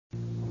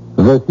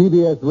The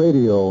CBS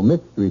Radio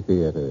Mystery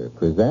Theater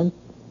presents...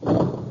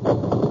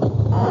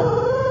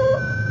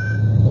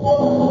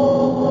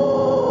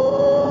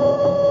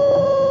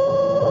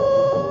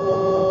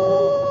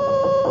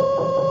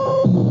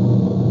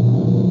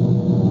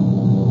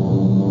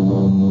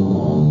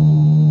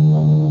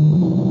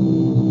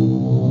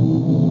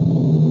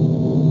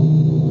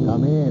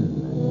 Come in.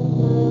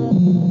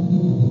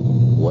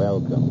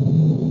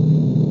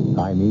 Welcome.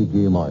 I'm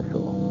E.G.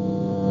 Marshall.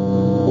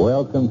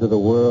 Welcome to the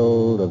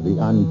world of the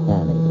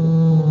uncanny,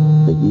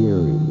 the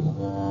eerie,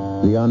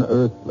 the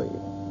unearthly.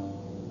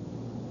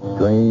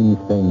 Strange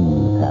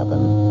things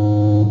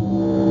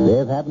happen. They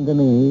have happened to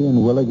me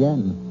and will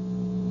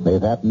again.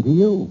 They've happened to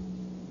you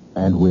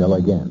and will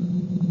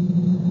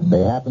again.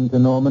 They happened to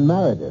Norman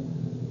Meredith,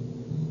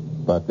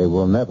 but they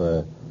will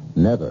never,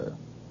 never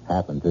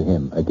happen to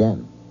him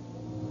again.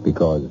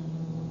 Because,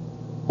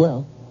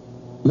 well,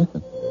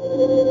 listen.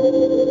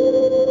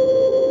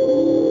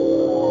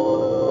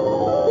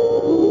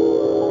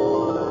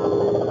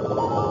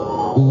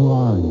 Who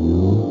are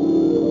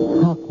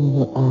you? How can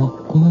you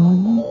ask,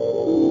 Norman?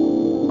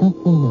 Don't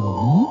you know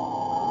me?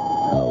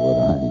 How would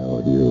I know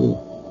you?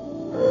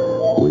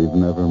 We've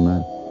never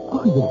met.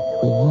 Oh, yes,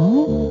 we have.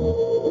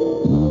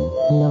 No.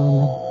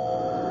 Norman,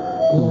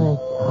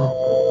 dearest heart,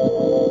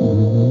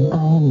 I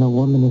am the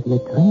woman of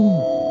your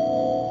dreams.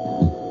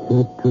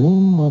 Your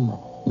dream woman.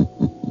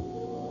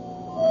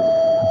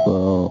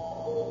 Well,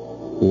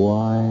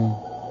 why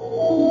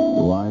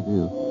do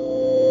you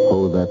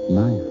hold that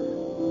knife?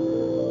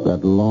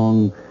 That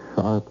long,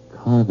 sharp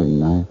carving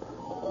knife.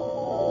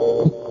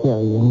 To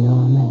kill you,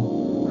 Norman.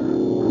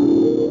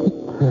 To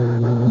kill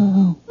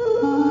you.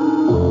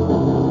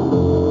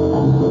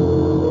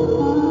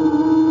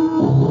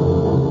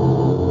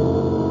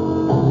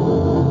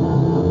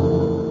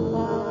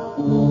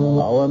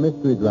 Our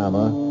mystery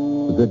drama,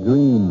 The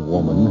Dream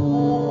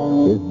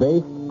Woman, is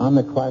based on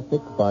the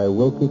classic by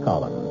Wilkie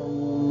Collins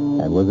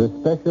and was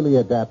especially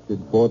adapted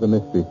for the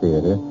Mystery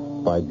Theater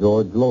by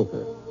George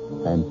Lothar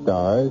and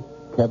stars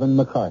Kevin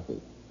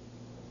McCarthy.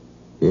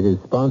 It is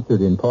sponsored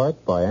in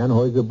part by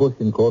Anheuser-Busch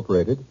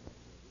Incorporated,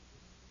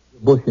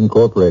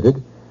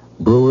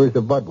 Brewers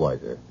of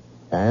Budweiser,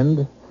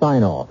 and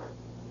Sign-Off,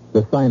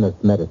 the sinus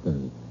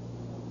medicines.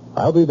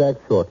 I'll be back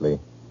shortly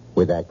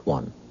with Act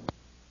One.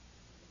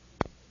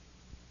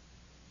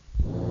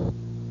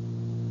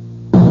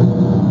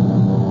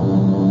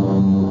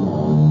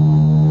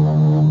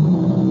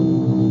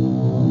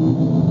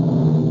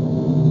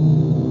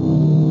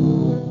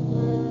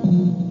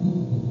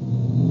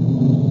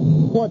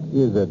 What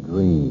is a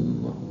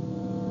dream?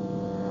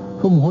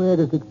 From where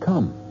does it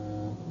come?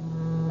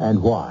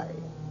 And why?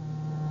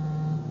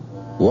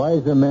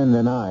 Wiser men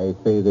than I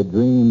say that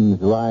dreams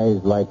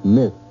rise like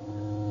mist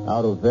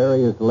out of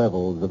various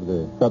levels of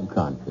the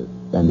subconscious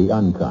and the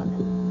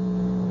unconscious.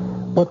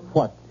 But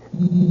what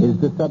is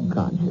the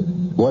subconscious?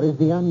 What is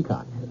the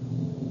unconscious?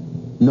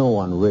 No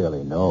one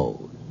really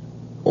knows.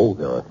 Oh,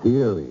 there are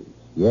theories,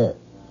 yes.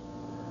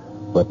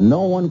 But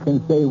no one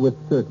can say with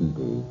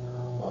certainty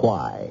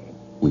why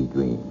we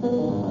dream.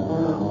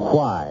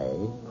 Why,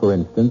 for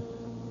instance,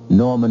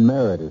 Norman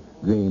Meredith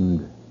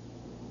dreamed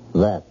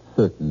that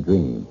certain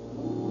dream.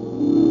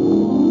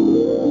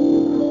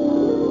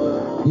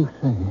 You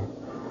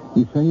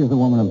say you're the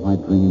woman of my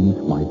dreams,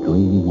 my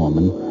dream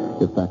woman.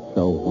 If that's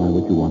so, why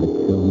would you want to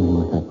kill me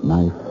with that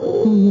knife?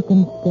 So you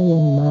can stay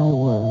in my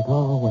world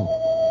always.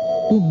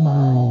 Be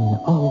mine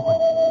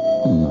always.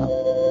 No,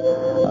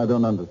 I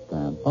don't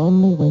understand.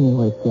 Only when you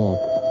are dead,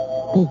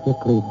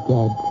 physically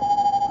dead,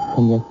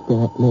 can your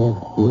spirit live,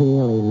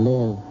 really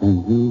live.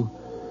 And you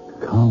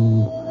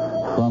come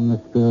from the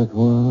spirit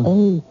world?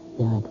 A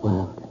spirit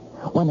world.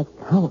 One of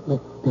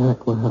countless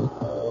spirit worlds.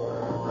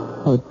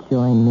 Oh,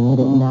 join me in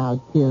it now,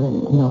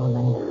 dearest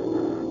Norman.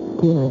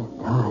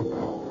 Dearest heart.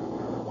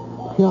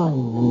 Join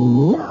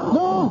me now.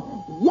 No!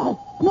 Yes!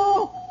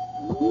 No!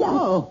 Yes!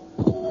 No!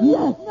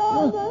 Yes!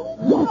 Norman!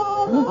 Yes!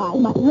 Norman! I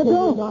must kill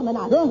you, Norman.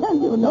 I'll kill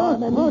you,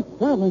 Norman. No,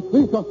 Stanley,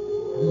 please don't.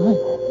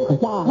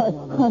 Die,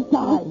 Norman.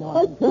 Die,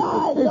 Norman.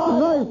 Die,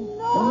 Norman.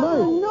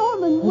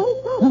 Norman,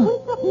 wake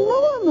up,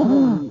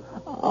 Norman!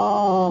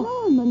 Oh.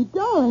 Norman,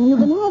 darling, you've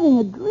been having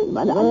a dream, a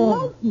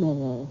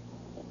nightmare.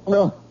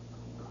 No.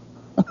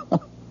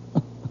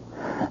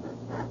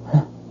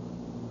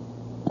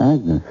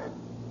 Agnes,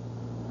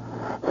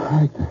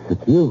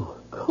 it's you.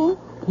 Of course,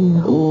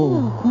 dear.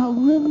 Oh. Now,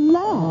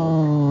 relax.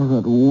 Oh,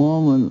 that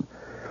woman.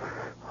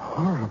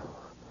 Horrible.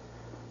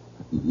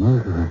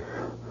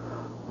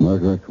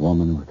 Murderous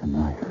woman with a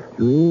knife.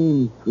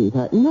 Dream,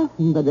 sweetheart.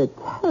 Nothing but a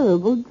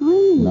terrible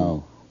dream.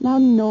 No. Now,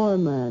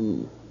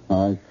 Norman.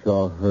 I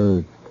saw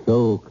her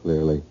so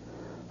clearly.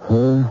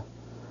 Her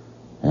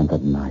and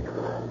that knife.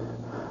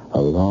 A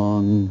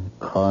long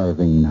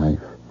carving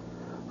knife.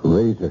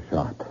 Razor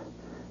sharp.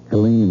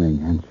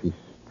 Gleaming, and she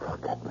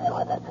struck at me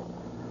with it.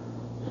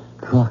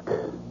 Struck.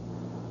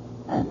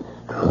 And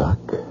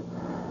struck.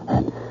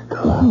 And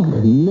struck. Oh,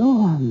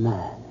 Norman.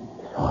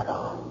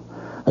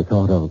 I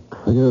thought of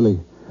clearly,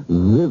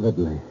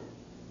 vividly.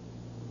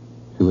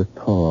 She was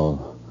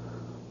tall,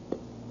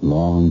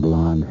 Long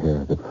blonde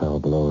hair that fell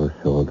below her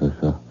shoulders,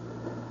 a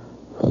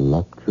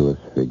voluptuous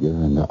figure,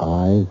 and the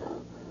eyes,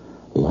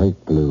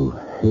 light blue,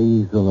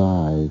 hazel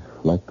eyes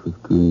flecked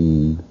with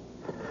green.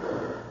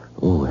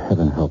 Oh,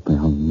 heaven help me,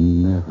 I'll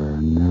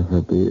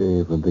never be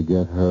able to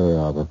get her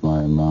out of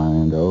my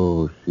mind.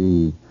 Oh,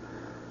 she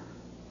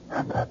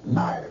and that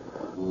knife.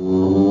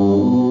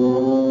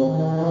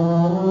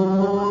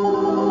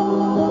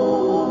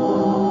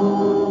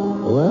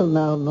 Well,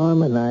 now,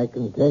 Norman, I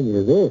can tell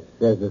you this.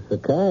 As a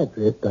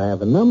psychiatrist, I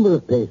have a number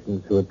of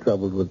patients who are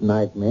troubled with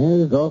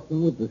nightmares,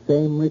 often with the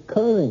same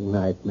recurring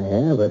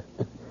nightmare, but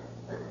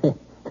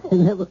they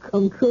never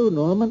come true,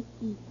 Norman.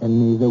 And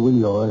neither will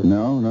yours.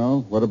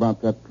 No. What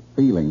about that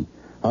feeling?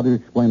 How do you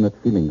explain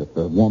that feeling that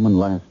the woman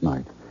last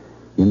night,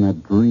 in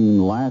that dream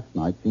last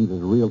night, seems as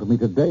real to me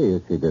today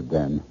as she did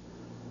then?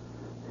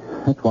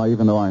 That's why,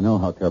 even though I know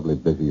how terribly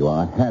busy you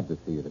are, I had to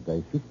see you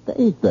today. She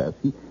stays there.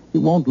 She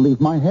won't leave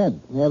my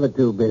head. Never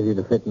too busy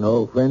to fit an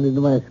old friend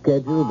into my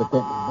schedule, but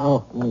then...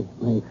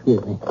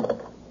 excuse me.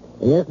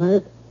 Yes,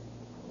 nurse?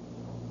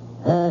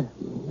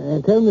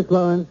 Tell Miss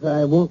Lawrence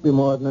I won't be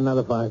more than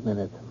another 5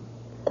 minutes.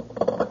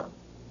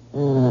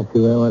 See,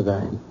 where was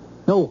I?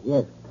 Oh,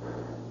 yes.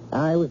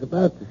 I was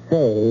about to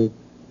say,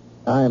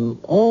 I'm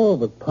all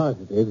but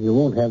positive you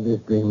won't have this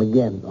dream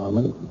again,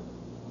 Norman.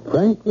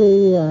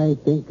 Frankly, I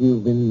think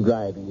you've been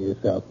driving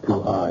yourself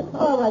too hard.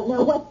 All right,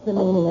 now what's the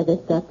meaning of this,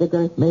 Dr.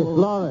 Gersten? Miss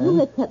Lawrence. You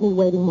have kept me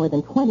waiting more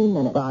than 20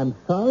 minutes. I'm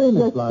sorry,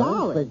 Miss You're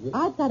Lawrence. sorry.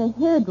 I've got a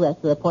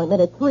hairdresser appointment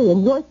at 3,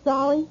 and you're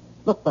sorry?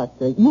 Look,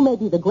 Buster, you may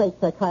be the great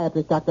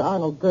psychiatrist, Dr.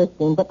 Arnold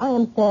Gerstein, but I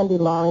am Sandy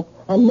Lawrence,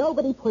 and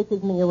nobody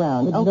pushes me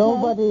around, okay?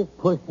 Nobody's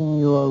pushing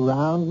you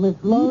around, Miss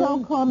Lawrence. You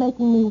don't call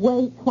making me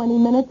wait 20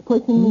 minutes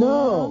pushing me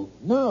around?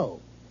 No.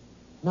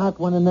 Not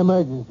when an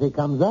emergency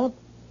comes up.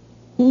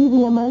 See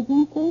the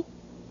emergency?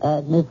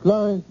 Miss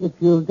Lawrence, if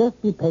you'll just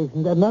be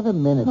patient another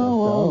minute or so.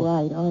 All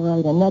right,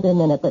 another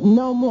minute, but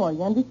no more,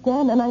 you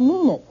understand? And I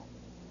mean it.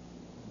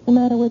 What's the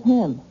matter with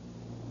him?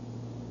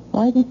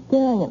 Why is he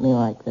staring at me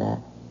like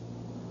that?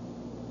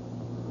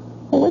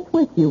 Hey, what's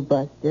with you,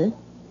 Buster?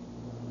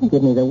 You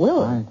give me the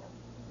will.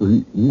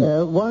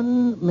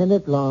 1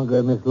 minute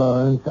longer, Miss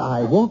Lawrence.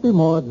 I won't be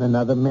more than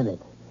another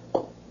minute.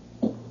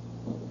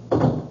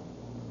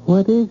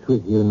 What is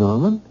with you,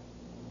 Norman?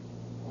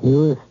 You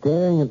were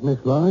staring at Miss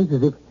Lawrence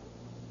as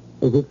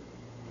if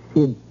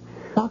she'd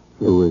shocked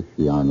you. Who is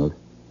she, Arnold?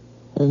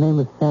 Her name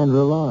is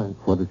Sandra Lawrence.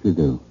 What does she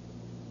do?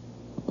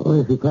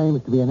 Well, she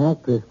claims to be an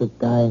actress, but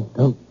I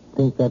don't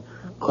think that's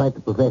quite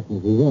the profession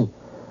she's in.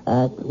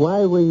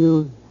 Why were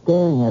you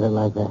staring at her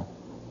like that?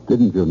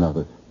 Didn't you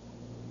notice?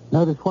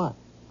 Notice what?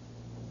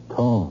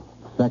 Tall,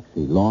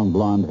 sexy, long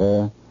blonde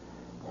hair,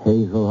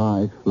 hazel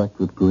eyes flecked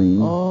with green.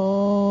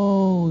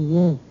 Oh,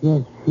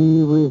 yes.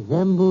 She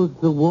resembles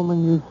the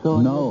woman you saw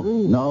in the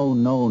dream.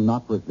 No,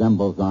 not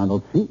resembles,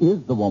 Arnold. She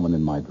is the woman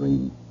in my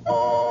dream.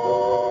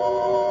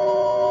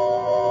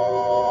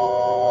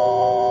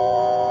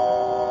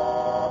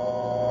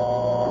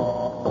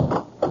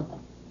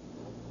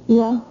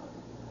 Yeah?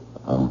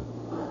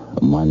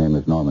 My name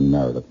is Norman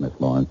Meredith, Miss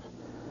Lawrence.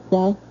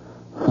 Yes?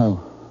 Well,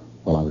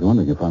 I was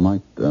wondering if I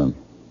might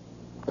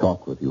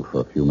talk with you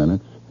for a few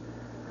minutes.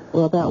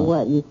 Well, about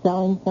what? You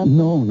selling something?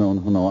 No.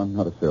 I'm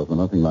not a salesman,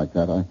 nothing like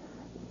that.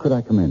 Could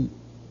I come in?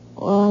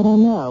 Well, I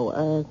don't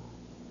know.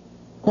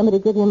 Somebody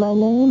give you my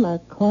name? A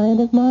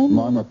client of mine?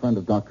 I'm a friend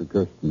of Dr.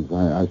 Gersten's.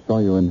 I saw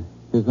you in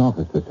his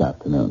office this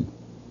afternoon.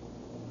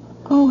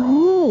 Oh,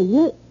 hey,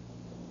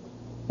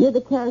 you're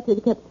the character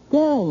that kept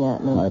staring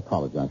at me. I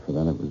apologize for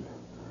that.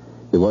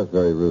 It was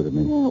very rude of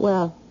me. Yeah,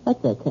 well,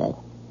 that's okay.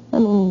 I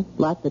mean,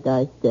 lots of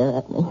guys stare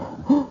at me.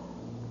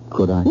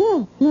 Could I?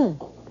 Yeah, sure.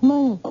 Come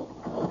on in.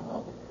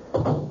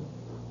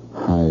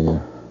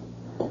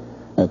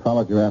 I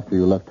followed you after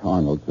you left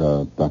Arnold's,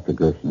 Dr.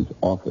 Gersten's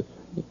office.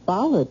 You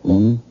followed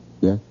me?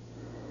 Yes.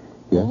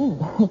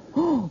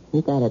 Oh,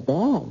 you got it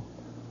bad.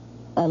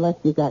 Unless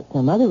you got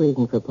some other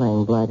reason for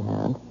playing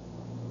bloodhound.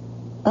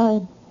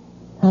 How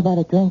about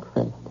a drink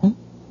first, huh?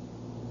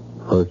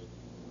 First?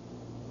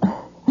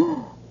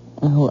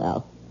 Oh,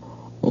 well,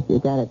 if you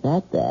got it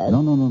that bad.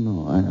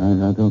 No.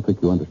 I don't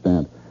think you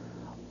understand.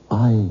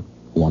 I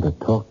want to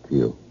talk to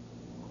you.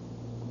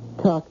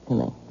 Talk to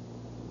me.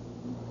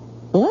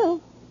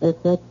 Well,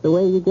 if that's the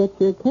way you get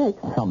your kicks.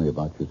 Tell me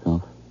about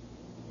yourself,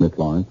 Miss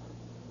Lawrence.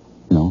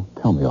 No,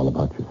 tell me all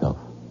about yourself.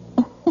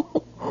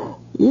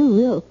 You're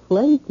real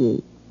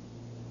flaky.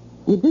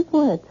 You just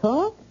want to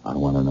talk? I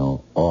want to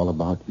know all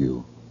about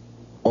you.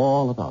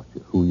 All about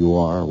you. Who you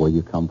are, where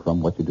you come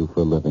from, what you do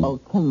for a living. Oh,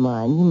 come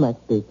on. You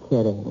must be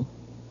kidding.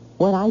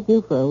 What I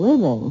do for a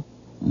living?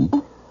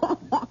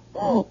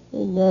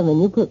 Hey,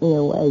 Norman, you put me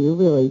away. You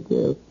really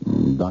do.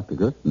 Dr.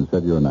 Gersten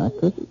said you're an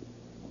actress?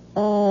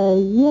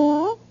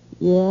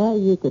 Yeah,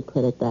 you could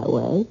put it that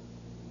way.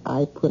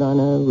 I put on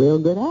a real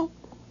good act.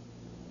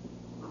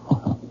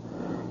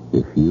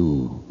 If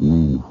you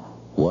mean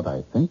what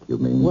I think you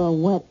mean. Well,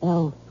 what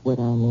else would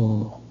I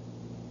mean?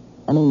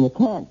 I mean, you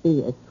can't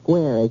be as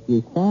square as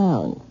you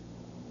sound.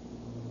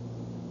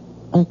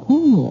 Or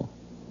can you?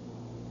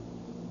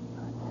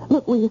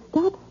 Look, will you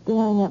stop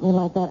staring at me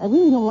like that? I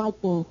really don't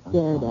like being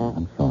stared at.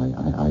 I'm sorry.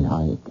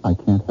 I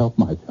can't help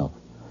myself.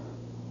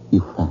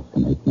 You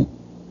fascinate me.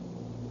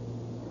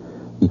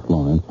 Miss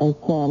Lawrence.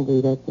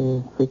 Sandy, that's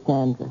for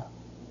Sandra.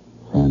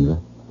 Sandra.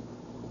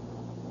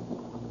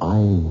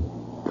 I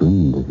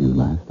dreamed of you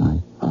last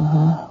night.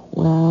 Uh-huh.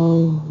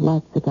 Well,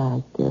 lots of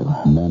guys do.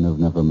 Men who've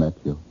never met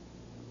you.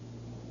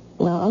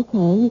 Well,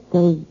 okay,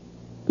 so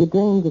you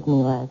dreamed of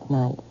me last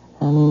night.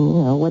 I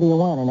mean, what do you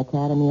want, an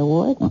Academy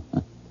Award?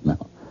 No.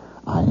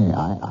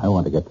 I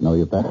want to get to know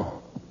you better.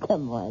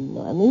 Come on,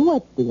 Normie,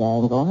 what's the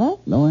angle, huh?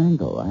 No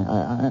angle.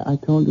 I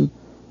told you.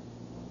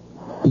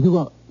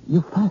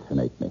 You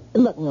fascinate me.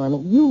 Look,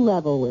 Normie, you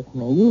level with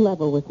me. You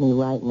level with me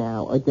right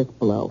now, or just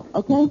blow,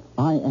 okay?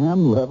 I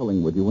am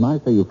leveling with you. When I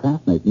say you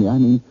fascinate me, I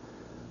mean,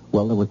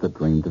 well, there was the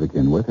dream to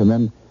begin with, and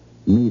then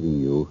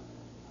meeting you,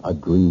 a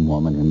dream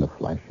woman in the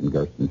flesh in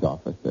Gersten's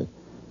office.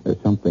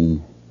 There's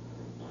something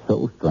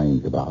so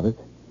strange about it.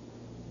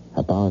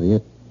 About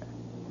it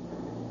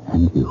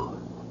and you.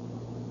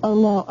 Oh,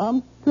 no,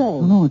 I'm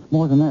strange. No, it's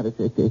more than that. It's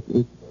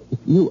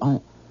you.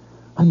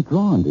 I'm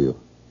drawn to you.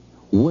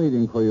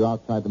 Waiting for you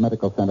outside the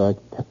medical center,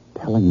 I kept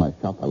telling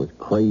myself I was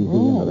crazy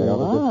and that I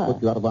ought to just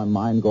put you out of my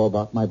mind, go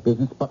about my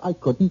business, but I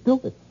couldn't do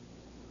it.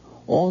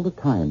 All the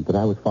time that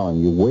I was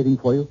following you, waiting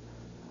for you,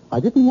 I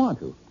didn't want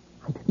to.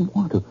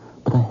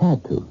 But I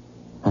had to.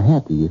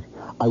 You see.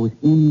 I was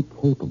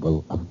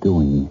incapable of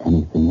doing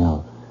anything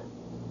else.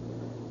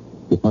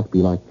 It must be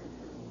like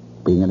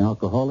being an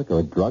alcoholic or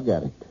a drug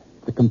addict.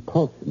 It's a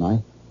compulsion.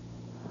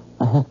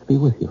 I have to be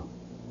with you.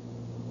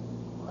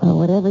 Well,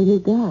 whatever you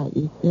got,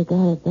 you sure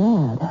got it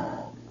bad.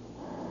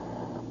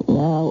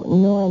 Now,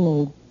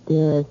 Normie,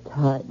 dearest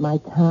heart, my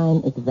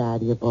time is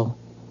valuable.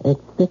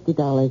 It's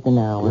 $50 an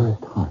hour.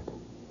 Dearest heart.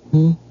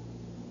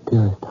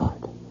 Dearest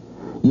heart.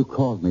 You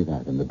called me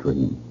that in the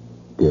dream.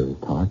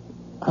 Dearest heart.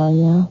 Oh,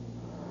 yeah?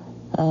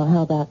 Oh,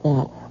 how about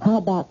that? How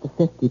about the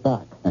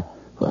 $50?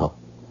 Well,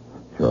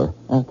 sure.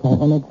 Okay,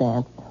 in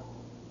advance.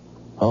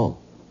 Oh,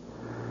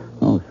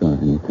 sure.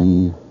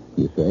 Anything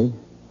you say?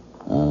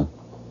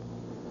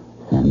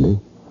 Sandy?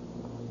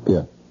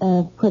 Here.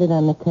 Put it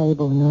on the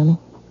table, Normie.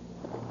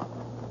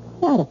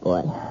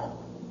 Attaboy.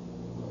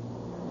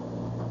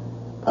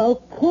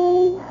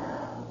 Okay.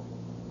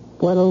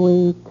 What'll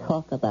we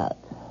talk about?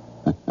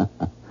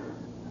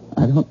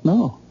 I don't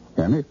know.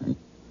 Anything.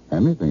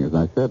 Anything, as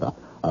I said.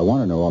 I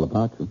want to know all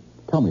about you.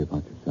 Tell me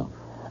about yourself.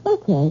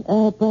 Okay,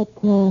 but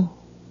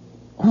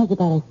how's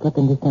about I slip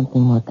into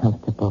something more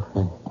comfortable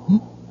first?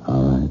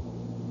 All right.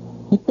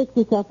 You fix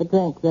yourself a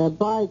drink. The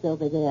bar's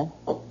over there.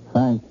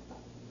 Thanks.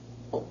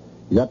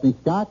 You got any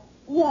scotch?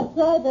 Yeah,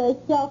 try the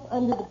shelf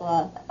under the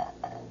bar.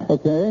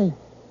 Okay.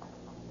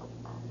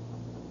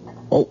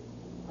 Oh.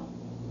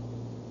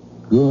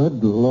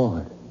 Good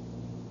Lord.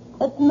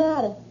 What's the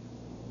matter?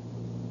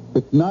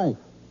 It's knife.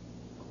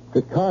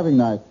 It's carving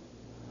knife.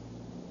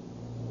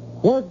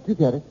 Where did you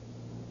get it?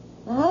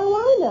 How do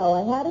I know?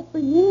 I had it for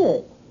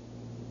years.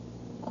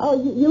 Oh,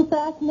 you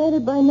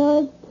fascinated by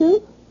knives,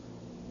 too?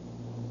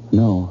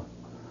 No,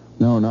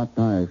 not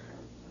knives.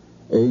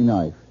 A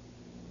knife.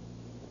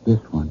 This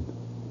one.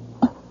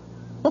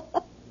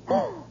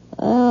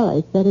 Oh,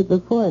 I said it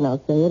before, and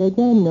I'll say it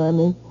again,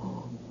 Normie.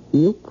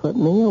 You put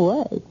me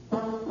away.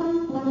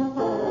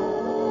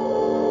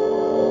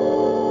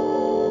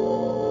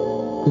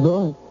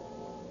 Divorce.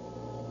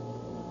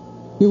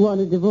 You want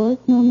a divorce,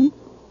 Norman?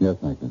 Yes,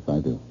 Agnes, I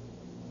do.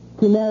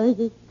 To marry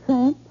this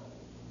tramp?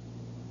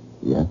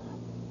 Yes.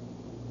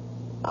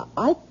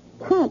 I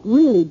can't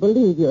really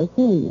believe you're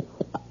saying this.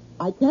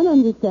 I can't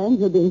understand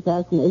you're being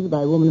fascinated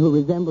by a woman who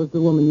resembles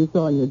the woman you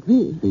saw in your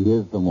dream. She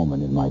is the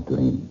woman in my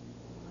dream.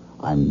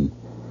 I'm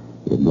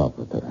in love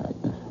with her,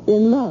 Agnes.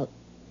 In love?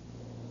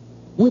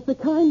 With the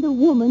kind of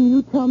woman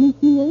you tell me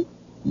she is?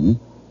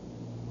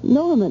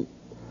 Norman,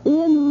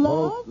 in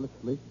love?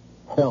 Hopelessly,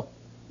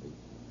 helplessly,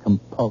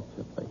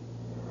 compulsively.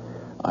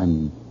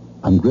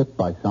 I'm gripped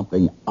by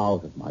something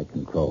out of my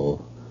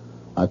control.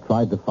 I've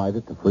tried to fight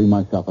it, to free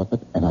myself of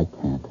it, and I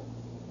can't.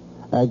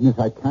 Agnes,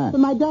 I can't. But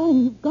my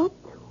darling, you've got to.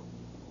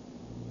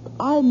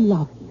 I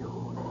love you.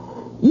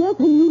 Yes,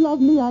 and you love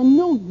me. I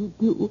know you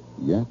do.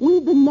 Yes.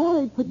 We've been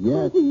married for 20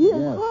 years,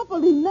 yes.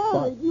 happily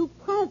married. You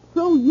can't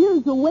throw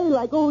years away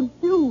like old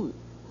shoes.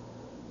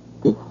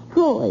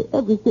 Destroy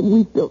everything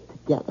we've built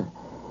together.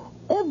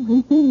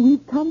 Everything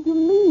we've come to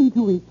mean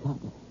to each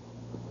other.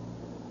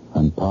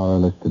 I'm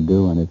powerless to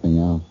do anything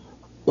else.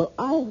 Well,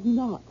 I am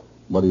not.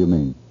 What do you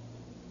mean?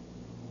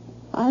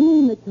 I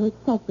mean that you're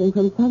suffering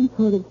from some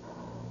sort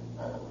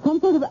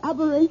of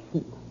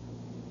aberration.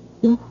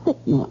 You're sick,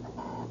 Norman.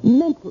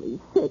 Mentally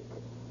sick.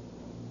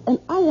 And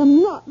I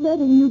am not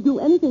letting you do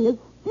anything as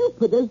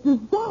stupid, as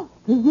disastrous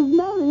as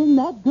marrying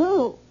that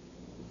girl.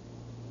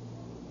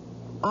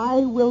 I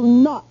will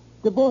not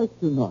divorce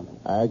you, Norman.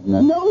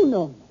 Agnes. No,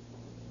 Norman.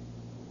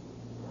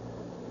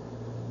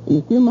 In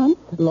a few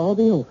months, it'll all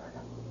be over.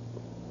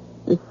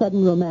 This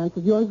sudden romance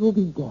of yours will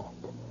be dead.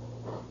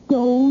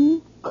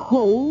 Stone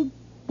cold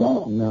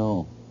dead.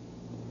 No.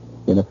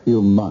 In a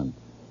few months,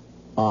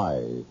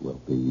 I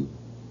will be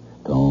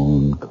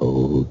stone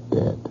cold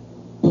dead.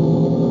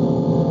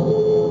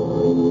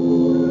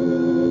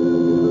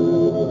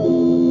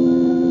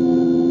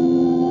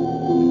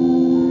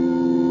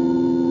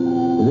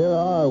 There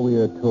are, we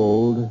are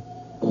told,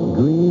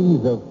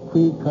 dreams of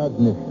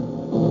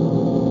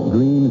precognition,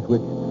 dreams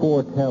which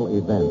foretell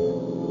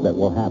events that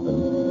will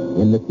happen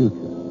in the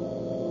future.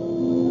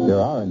 There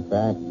are, in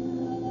fact,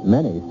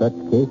 many such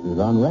cases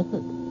on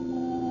record.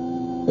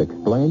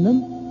 Explain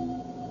them?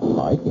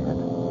 I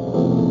can't.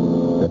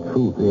 The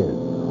truth is,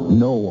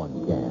 no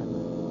one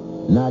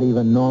can. Not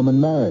even Norman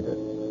Meredith.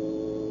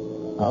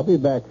 I'll be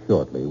back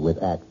shortly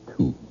with Act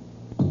 2.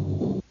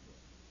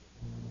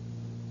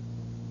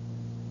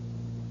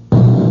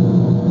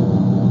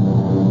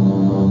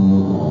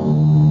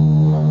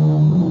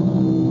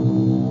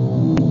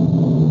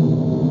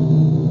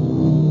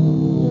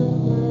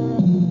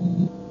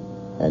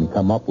 And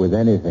come up with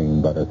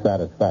anything but a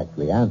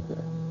satisfactory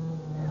answer.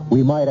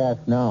 We might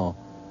ask now,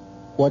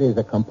 what is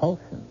a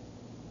compulsion?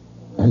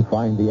 And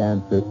find the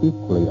answer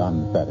equally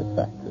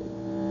unsatisfactory.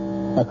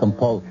 A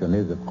compulsion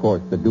is, of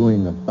course, the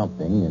doing of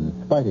something in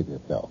spite of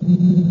yourself.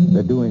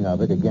 The doing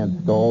of it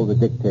against all the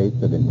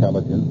dictates of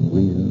intelligence,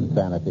 reason,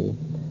 sanity.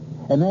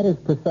 And that is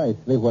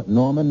precisely what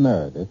Norman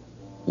Meredith,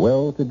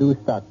 well-to-do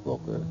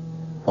stockbroker,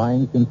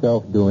 finds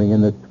himself doing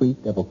in the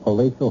suite of a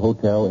palatial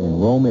hotel in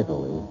Rome,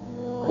 Italy,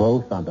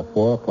 close on to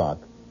 4 o'clock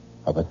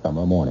of a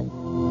summer morning.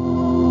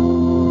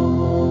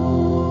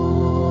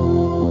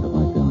 What am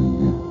I doing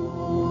here?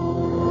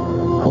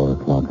 4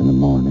 o'clock in the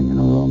morning in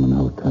a Roman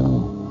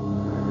hotel,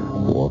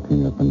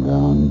 walking up and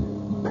down,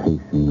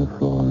 pacing the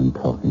floor and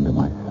talking to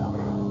myself.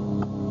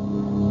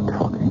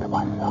 Talking to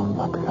myself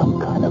like some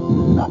kind of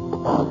nut.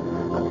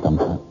 Some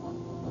kind...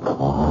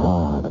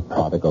 Ah, the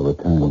prodigal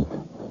returns.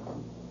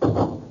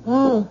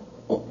 Oh,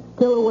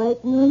 still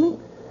awake, Norman?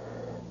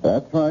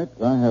 That's right.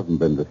 I haven't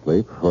been to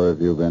sleep. Where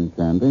have you been,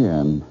 Sandy?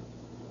 And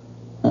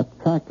that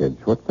package.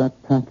 What's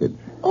that package?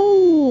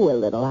 Oh, a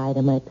little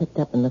item I picked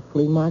up in the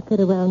flea market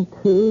around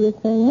 2 this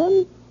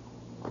a.m.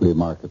 Flea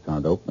markets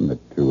aren't open at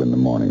 2 in the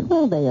morning.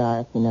 Well, they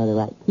are if you know the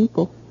right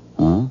people.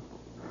 Huh?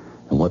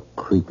 And what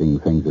creeping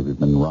things have you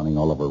been running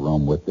all over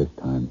Rome with this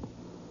time?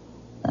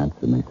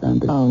 Answer me,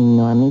 Sandy. Oh,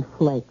 Normie,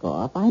 flake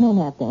off. I don't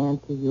have to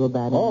answer you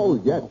about it.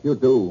 Oh, yes, you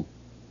do.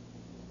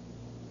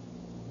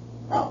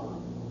 No,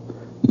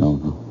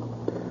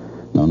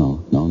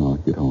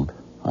 you don't.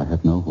 I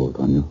have no hold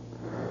on you.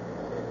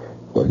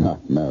 We're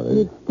not married.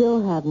 You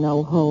still have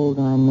no hold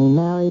on me,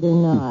 married or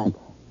not.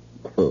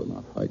 True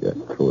enough, I guess.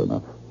 True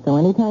enough. So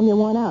anytime you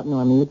want out,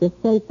 Normie, you just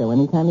say so.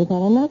 Anytime you've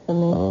had enough of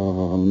me.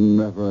 Oh, I'll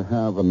never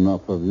have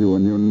enough of you,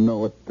 and you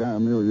know it,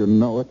 damn you. You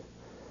know it.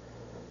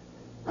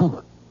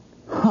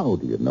 How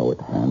do you know it,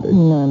 Sandy?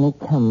 Normie,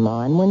 come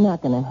on. We're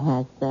not going to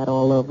hash that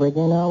all over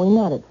again, are we?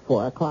 Not at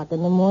 4 o'clock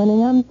in the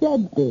morning. I'm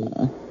dead beat.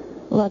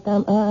 Look,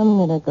 I'm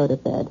going to go to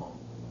bed.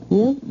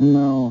 You?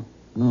 No.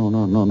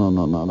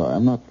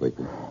 I'm not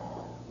sleeping.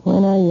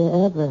 When are you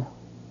ever?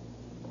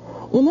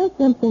 You know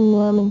something,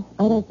 Norman?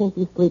 I don't think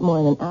you sleep more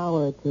than an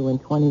hour or two in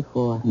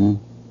 24.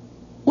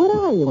 What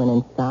are you, an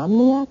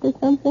insomniac or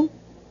something?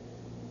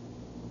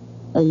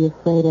 Are you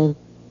afraid of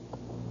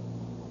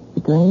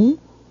the dream?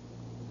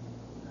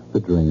 The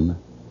dream?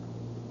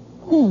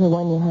 Yeah, the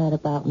one you had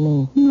about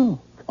me. No.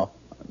 Oh,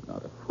 I'm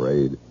not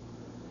afraid.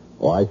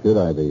 Why should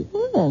I be?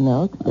 I don't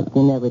know, except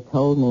you never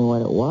told me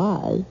what it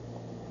was.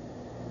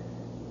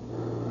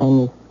 And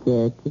you're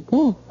scared to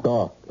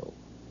death.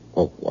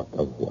 Oh, what,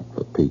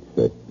 for Pete's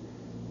sake?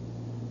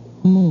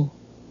 Me.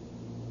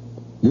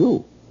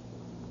 You?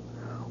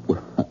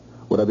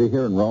 Would I be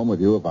here in Rome with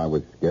you if I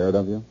was scared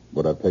of you?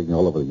 Would I have taken you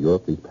all over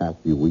Europe these past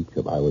few weeks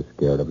if I was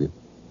scared of you?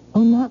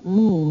 Oh, not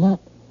me.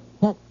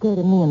 Not scared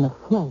of me in the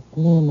flesh,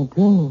 me in the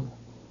dream.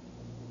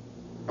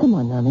 Come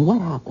on, Normie,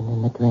 what happened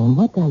in the dream?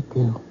 What did I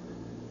do?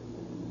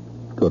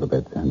 Go to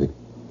bed, Sandy.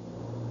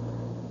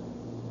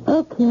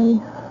 Okay.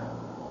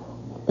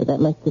 But that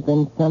must have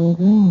been some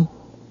dream.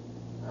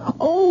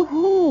 Oh,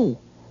 hey!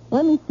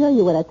 Let me show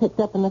you what I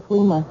picked up in the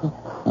flea market.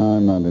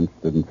 I'm not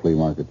interested in flea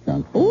market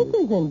junk. This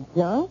isn't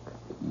junk.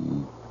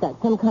 It's got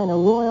some kind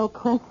of royal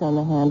crest on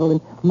the handle,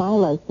 and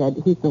Milo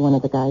said, he's the one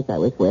of the guys I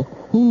was with,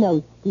 he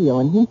knows steel,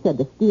 and he said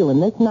the steel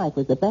in this knife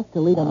was the best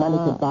Toledo money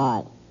could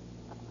buy.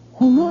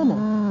 Hey, Norman,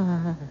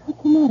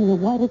 what's the matter? You're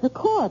white as a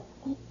corpse.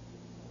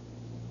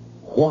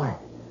 Why?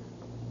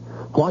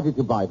 Why did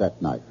you buy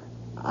that knife?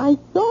 I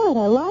saw it.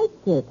 I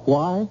liked it.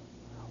 Why?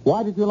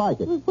 Why did you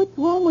like it? What's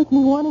wrong with me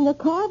wanting a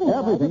carving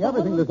knife?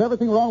 Everything. There's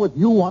everything wrong with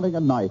you wanting a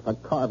knife, a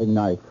carving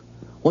knife.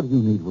 What do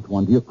you need with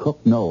one? Do you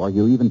cook? No. Are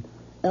you even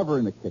ever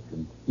in the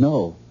kitchen?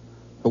 No.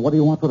 So what do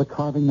you want with a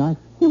carving knife?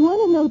 You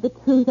want to know the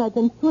truth? I've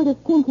been sort of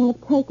thinking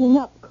of taking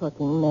up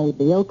cooking,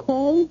 maybe,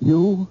 okay?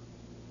 You?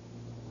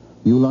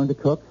 You learn to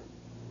cook?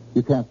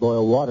 You can't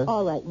boil water.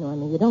 All right,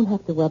 Norman, you don't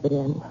have to rub it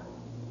in.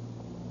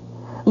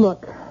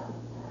 Look,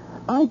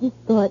 I just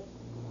thought,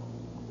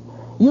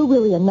 you're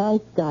really a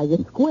nice guy. You're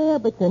square,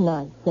 but you're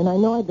nice. And I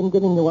know I've been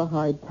giving you a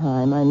hard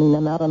time. I mean,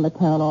 I'm out on the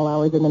town all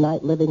hours of the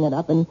night living it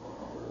up, and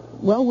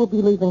well, we'll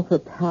be leaving for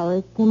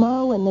Paris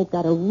tomorrow, and they've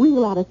got a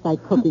real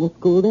out-of-sight cooking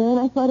school there, and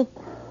I thought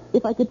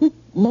if I could just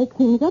make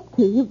things up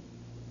to you...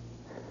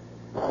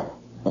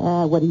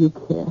 what do you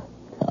care?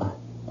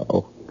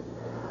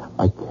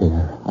 I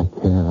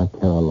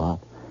care a lot.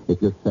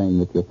 If you're saying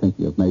that you're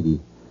thinking of maybe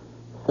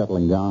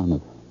settling down,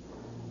 of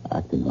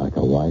acting like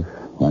a wife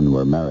when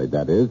we're married,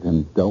 that is,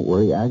 and don't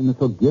worry, Agnes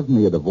will give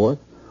me a divorce.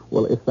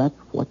 Well, if that's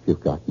what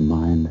you've got in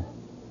mind,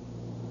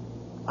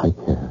 I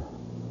care.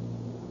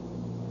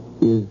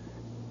 Is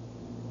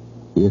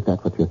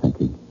that what you're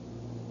thinking?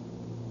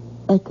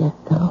 I guess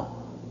so.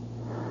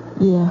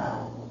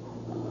 Yeah,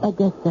 I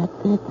guess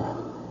that's it.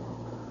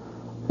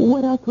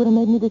 What else would have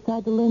made me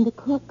decide to learn to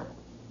cook?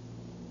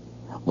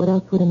 What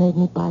else would have made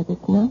me buy this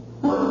knife?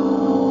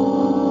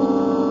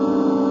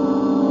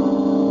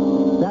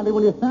 Sandy,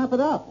 will you snap it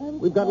up?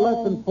 We've got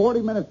less than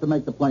 40 minutes to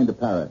make the plane to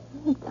Paris.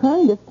 I'm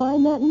trying to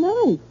find that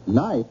knife.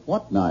 Knife?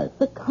 What knife?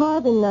 The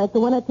carving knife, the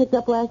one I picked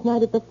up last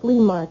night at the flea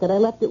market. I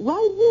left it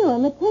right here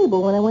on the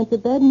table when I went to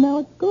bed, and now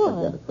it's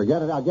gone.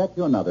 Forget it. I'll get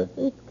you another.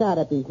 It's got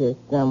to be here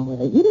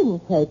somewhere. You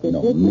didn't take it,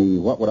 No, did you? me.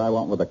 What would I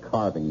want with a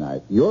carving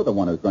knife? You're the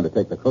one who's going to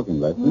take the cooking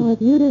lesson. Well,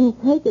 if you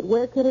didn't take it,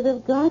 where could it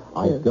have got to?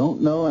 I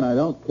don't know, and I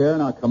don't care.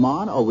 Now, come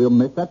on, or we'll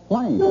miss that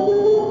plane.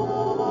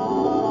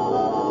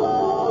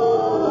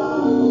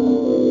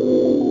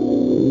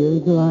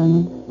 Yours,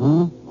 Arnold?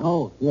 Huh?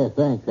 Oh, yes,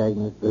 thanks,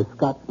 Agnes. The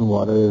Scotch and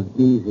water is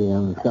easy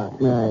on the Scotch.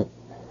 Right.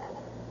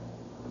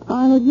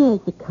 Arnold, you're a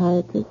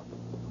psychiatrist.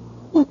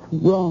 What's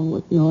wrong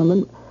with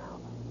Norman?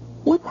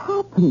 What's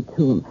happened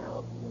to him?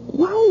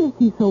 Why is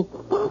he so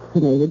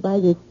fascinated by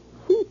this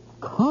cheap,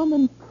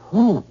 common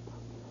tramp?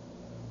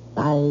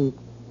 I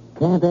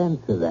can't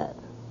answer that.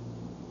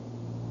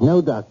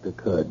 No doctor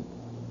could.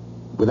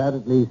 Without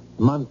at least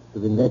months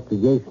of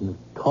investigation, of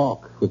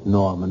talks with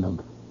Norman,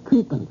 of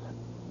treatments.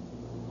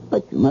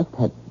 But you must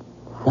have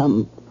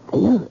some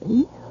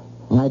theory.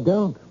 I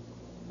don't.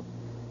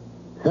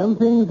 Some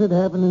things that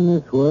happen in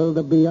this world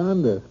are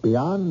beyond us,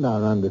 beyond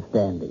our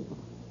understanding.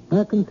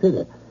 Now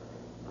consider.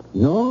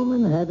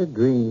 Norman had a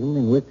dream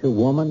in which a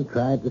woman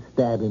tried to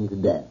stab him to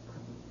death.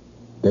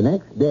 The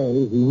next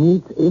day, he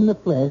meets in the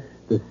flesh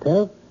the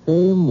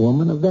self-same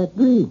woman of that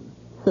dream.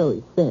 So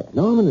he said.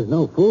 Norman is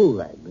no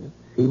fool, Agnes.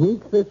 He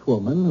meets this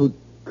woman who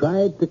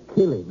tried to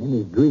kill him in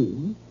his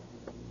dream,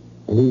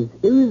 and he's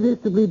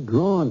irresistibly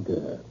drawn to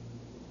her.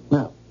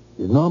 Now,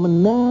 is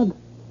Norman mad?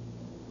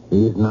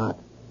 He is not.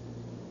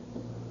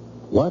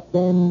 What,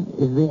 then,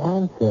 is the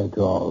answer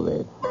to all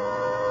this?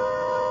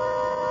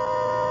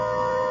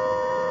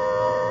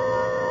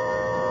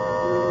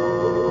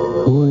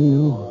 Who are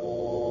you?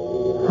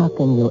 How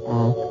can you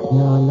ask,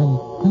 Norman?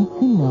 Don't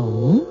you know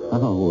me?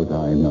 How would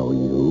I know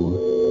you?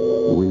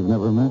 We've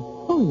never met?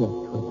 Oh, yes,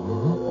 we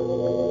have.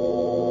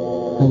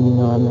 And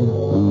Norman,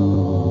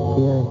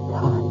 dearest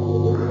heart,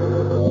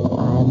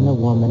 I am the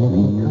woman of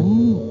your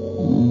dream.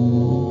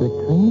 The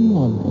dream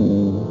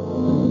woman.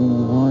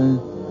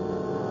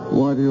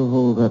 Why do you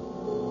hold that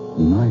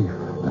knife,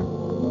 that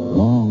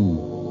long,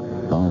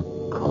 sharp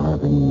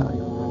carving knife?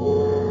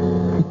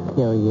 To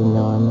kill you,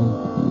 Norman.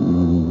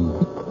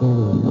 To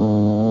kill you.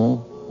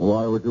 Oh,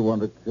 why would you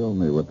want to kill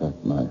me with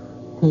that knife?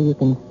 So you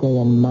can stay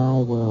in my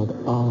world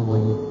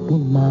always. Be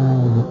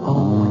mine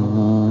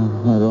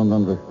always. I don't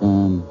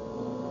understand.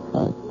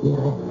 Oh,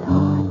 dearest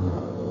heart.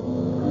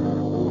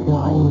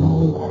 Join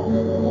me.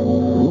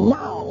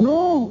 Now!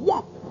 No!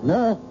 Yes!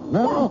 No!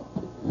 No!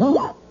 No!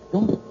 Yes!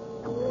 Don't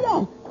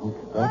Yes!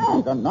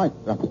 take the knife.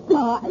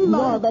 Die,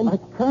 Norman! I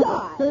can't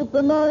Die! escape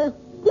the knife.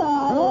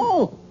 Die!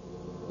 No!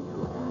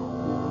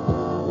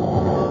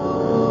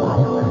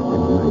 I've got the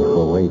knife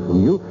away from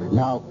you.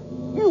 Now,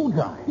 you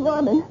die.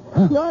 Norman!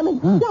 Norman,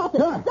 stop it!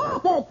 Die.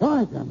 Stop it!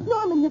 Die, damn it.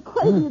 Norman, you're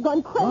crazy. You're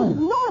going crazy.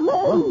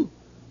 Norman!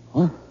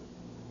 What?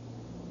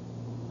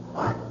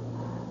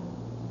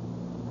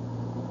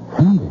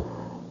 Sandy.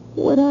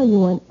 What are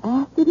you, on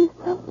acid or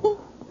something?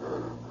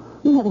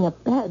 You having a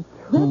bad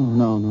trip?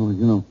 No,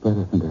 you know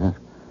better than to ask.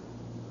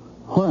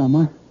 Where am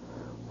I?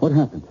 What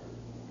happened?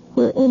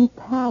 We're in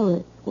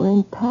Paris. We're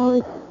in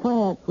Paris,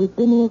 France. We've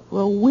been here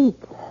for a week.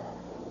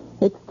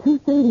 It's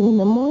 2:30 in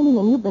the morning,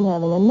 and you've been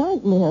having a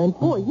nightmare, and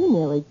boy, you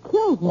nearly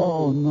killed me.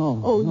 Oh,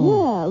 no. Oh, no.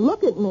 yeah,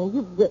 look at me.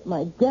 You've ripped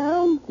my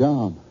gown.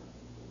 Gown.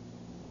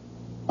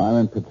 I'm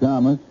in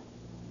pajamas.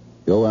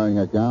 You're wearing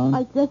a gown?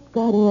 I just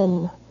got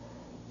in.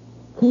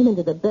 Came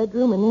into the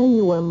bedroom, and there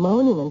you were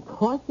moaning and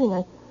tossing.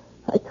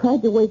 I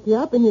tried to wake you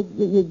up, and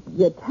you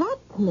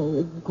attacked me.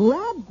 You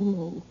grabbed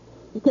me.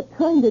 You kept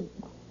trying to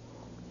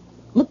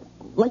look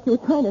like you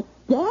were trying to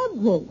stab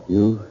me.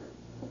 You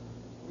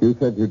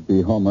said you'd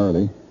be home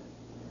early.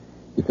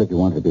 You said you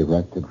wanted to be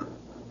rested,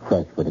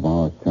 fresh for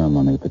tomorrow's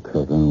ceremony at the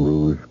Curtain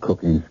Rouge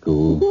cooking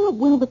school. Yeah,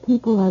 well, the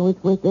people I was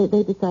with,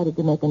 they decided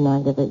to make a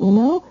night of it, you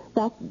know?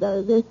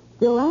 They're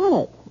still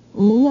at it.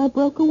 Me, I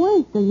broke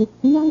away, so you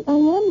see, I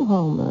am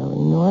home early,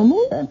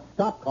 Norman. And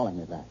stop calling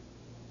me that.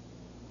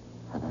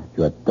 I've asked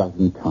you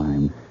 12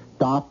 times.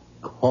 Stop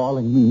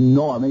calling me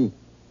Normie.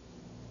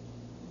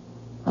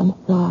 I'm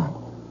sorry.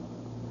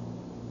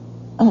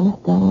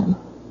 Honest, I am.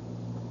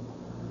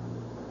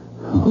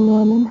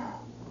 Norman,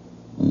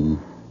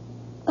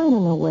 I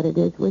don't know what it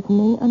is with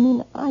me. I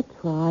mean, I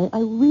try. I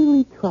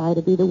really try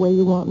to be the way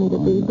you want me to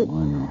be, but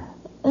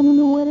I don't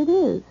know what it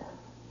is.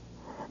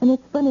 And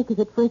it's funny because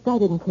at first I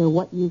didn't care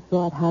what you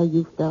thought, how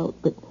you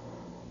felt, but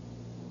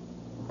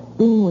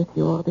being with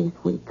you all these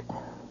weeks,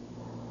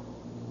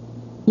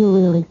 you're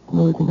really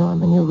smooth,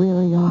 Norman. You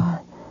really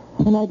are.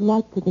 And I'd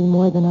like to be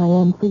more than I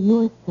am for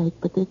your sake,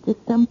 but there's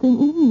just something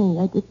in me.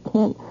 I just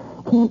can't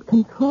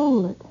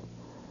control it.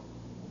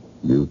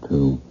 You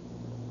too.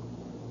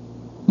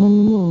 What do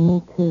you mean,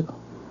 me too?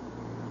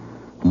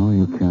 Oh,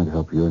 you can't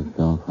help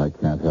yourself. I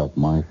can't help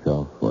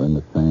myself. We're in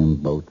the same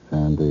boat,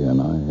 Sandy,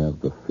 and I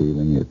have the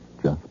feeling it's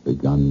just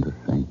begun to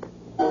sink.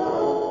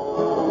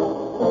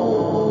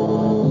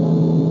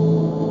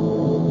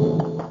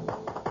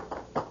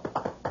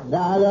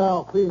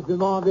 Alors, puis-je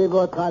demander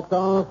votre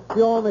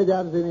attention,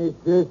 mesdames et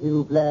messieurs, s'il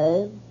vous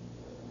plaît?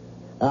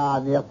 Ah,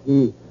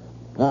 merci.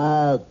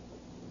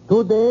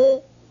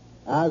 Today,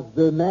 as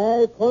the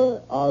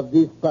maître of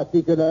this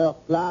particular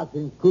class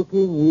in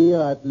cooking here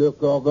at Le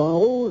Cordon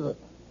Rouge,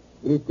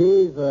 it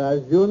is,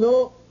 as you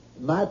know,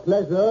 my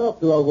pleasure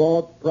to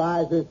award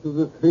prizes to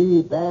the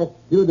 3 best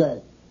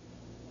students.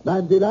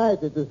 I'm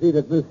delighted to see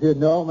that Monsieur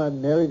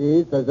Norman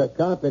Meredith has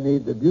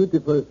accompanied the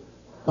beautiful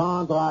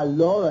Sandra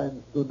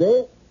Lawrence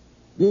today,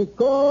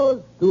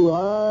 because to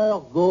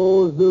her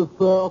goes the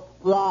first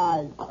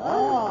prize.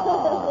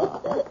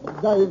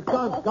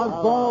 Come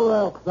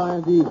forward,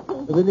 Sandy.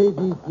 Venez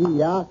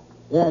ici, hein,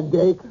 and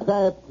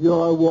accept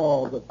your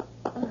award.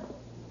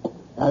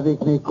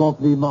 Avec mes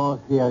compliments,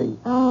 chérie.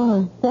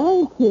 Oh,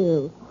 thank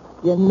you,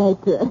 your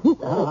maître.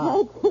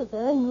 Thank you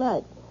very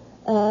much.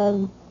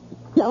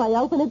 Shall I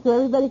open it so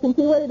everybody can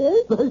see what it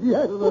is?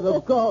 Yes, but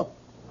of course.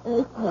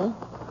 Okay.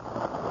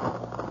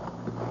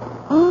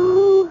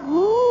 Oh,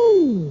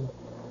 hey.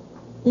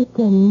 It's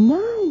a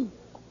knife.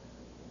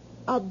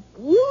 A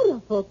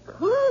beautiful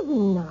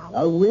carving knife.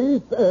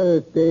 With,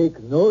 take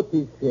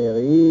notice,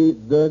 chérie,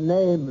 the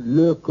name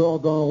Le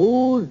Cordon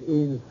Rouge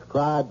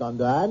inscribed on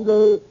the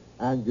handle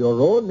and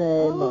your own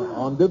name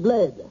on the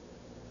blade.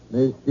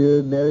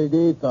 Monsieur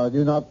Meredith, are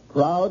you not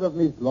proud of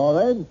Miss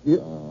Lawrence?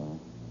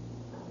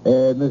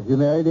 Monsieur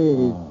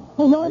Meredith,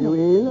 Hey, Norman. are you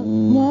ill?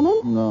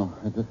 Norman? No,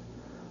 I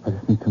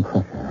just need some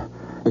fresh air.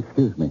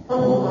 Excuse me.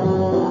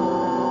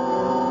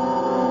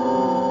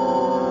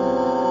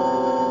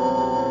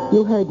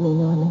 You heard me,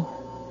 Norman.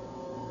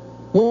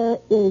 Where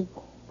is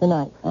the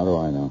knife? How do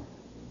I know?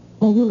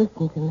 Now, you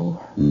listen to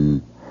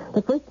me.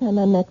 The first time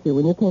I met you,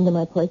 when you came to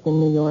my place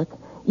in New York,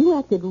 you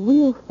acted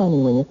real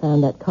funny when you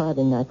found that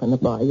carving knife on the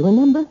bar. You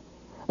remember?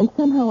 And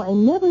somehow I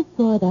never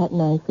saw that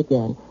knife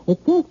again.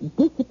 It just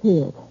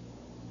disappeared.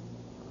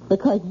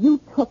 Because you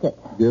took it.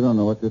 You don't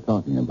know what you're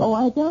talking about. Oh,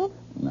 I don't?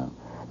 No.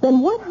 Then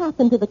what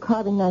happened to the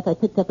carving knife I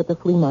picked up at the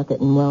flea market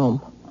in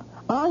Rome?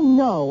 I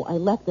know I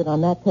left it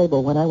on that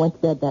table when I went to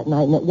bed that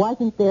night, and it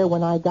wasn't there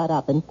when I got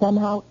up, and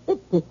somehow it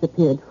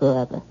disappeared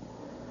forever.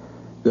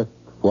 Just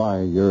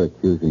why you're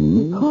accusing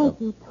me? Because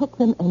you took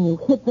them and you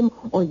hid them,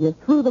 or you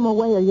threw them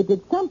away, or you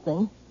did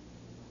something.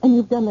 And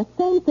you've done the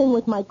same thing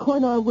with my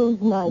Cordon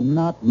Rouge knife.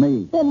 Not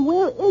me. Then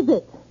where is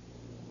it?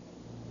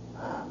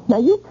 Now,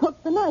 you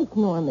took the knife,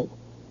 Normie.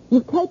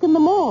 You've taken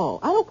them all.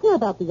 I don't care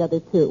about the other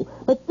 2.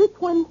 But this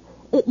one,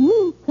 it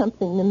means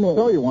something to me.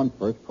 So you won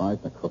first prize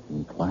in a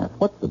cooking class.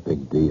 What's the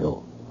big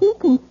deal? You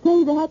can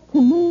say that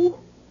to me?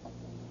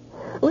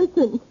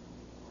 Listen,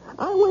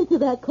 I went to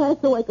that class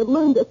so I could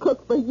learn to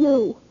cook for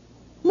you.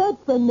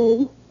 Not for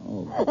me.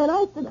 Oh. And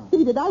I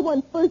succeeded. I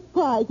won first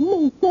prize.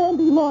 Me,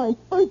 Sandy Lawrence,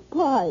 first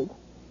prize.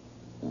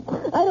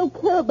 I don't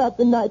care about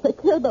the knife. I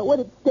care about what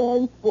it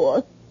stands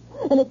for.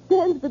 And it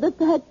stands for the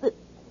fact that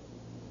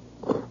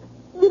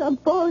I'm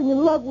falling in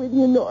love with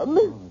you,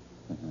 Norman.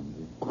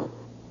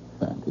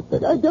 Sandy,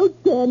 baby. Now, don't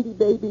Sandy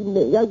baby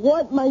me. I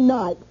want my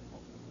knife.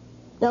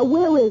 Now,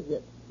 where is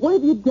it? What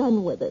have you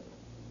done with it?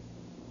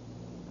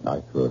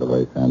 I threw it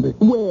away, Sandy.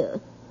 Where?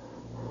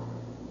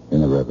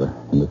 In the river,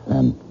 in the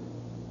sand.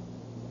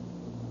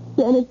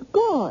 Then it's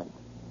gone.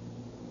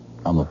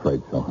 I'm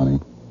afraid so, honey.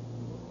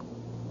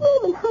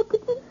 Norman, how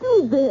could you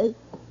do this?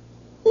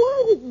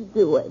 Why did you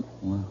do it?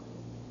 Well,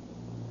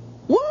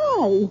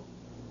 Why?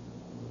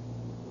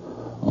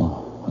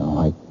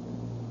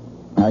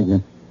 I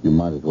guess you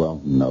might as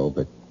well know,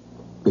 but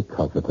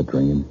because of the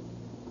dream.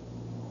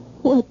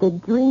 What, the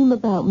dream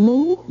about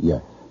me?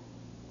 Yes.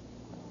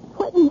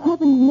 What in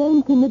heaven's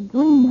name can the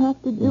dream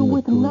have to do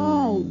with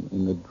knives?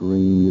 In the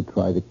dream, you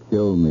try to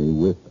kill me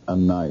with a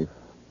knife.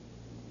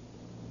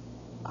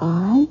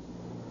 I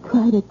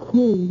try to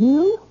kill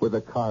you? With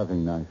a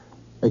carving knife.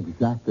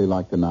 Exactly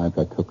like the knife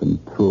I took and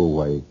threw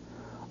away.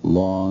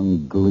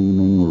 Long,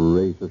 gleaming,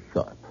 razor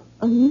sharp.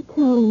 Are you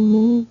telling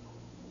me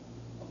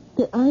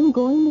that I'm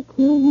going to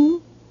kill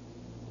you?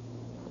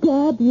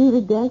 Stab you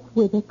to death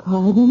with a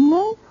carving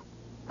knife?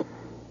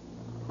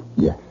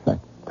 Yes,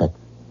 that's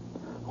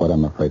what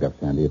I'm afraid of,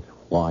 Sandy. It's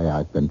why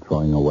I've been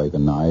throwing away the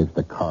knives,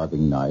 the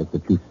carving knives,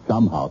 that you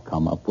somehow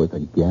come up with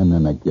again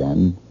and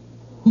again.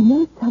 You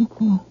know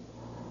something?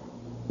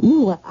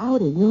 You were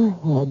out of your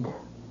head.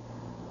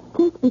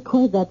 Just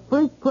because that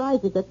first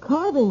prize is a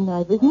carving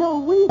knife is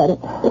no reason.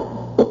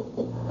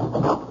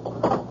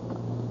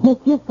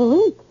 Monsieur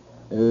Philippe.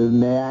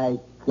 May I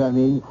come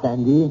in,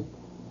 Sandy?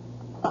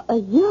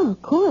 Yeah,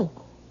 of course.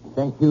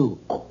 Thank you.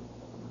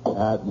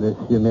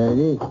 Monsieur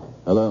Meredith.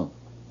 Hello.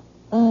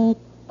 Can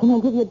I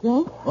give you a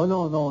drink? Oh,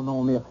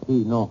 no,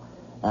 merci, no.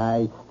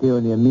 I stay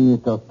only a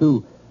minute or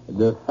two.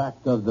 The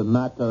fact of the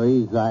matter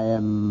is I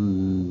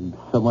am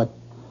somewhat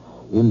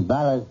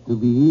embarrassed to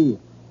be here.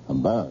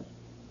 Embarrassed?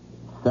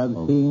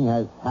 Something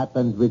has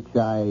happened which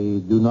I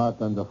do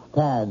not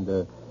understand.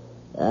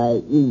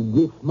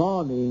 This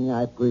morning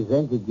I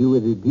presented you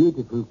with a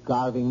beautiful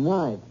carving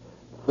knife.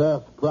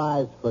 First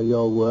prize for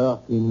your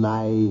work in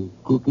my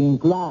cooking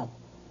class.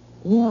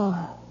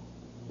 Yeah.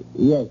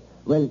 Yes.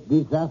 Well,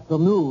 this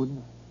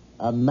afternoon,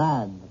 a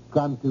man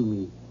come to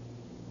me.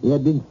 He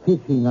had been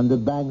fishing on the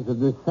banks of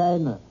the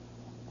Seine,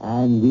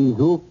 and his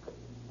hook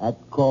had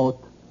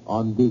caught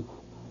on this.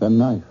 A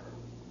knife.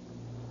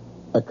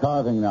 A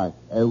carving knife.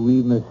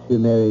 Oui, Monsieur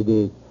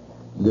Meredith.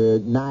 The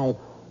knife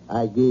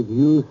I gave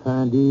you,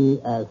 Sandy,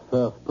 as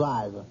first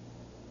prize.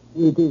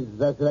 It is,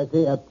 that's what I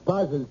say, a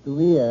puzzle to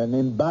me, an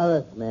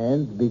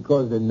embarrassment,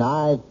 because the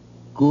knife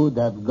could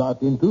have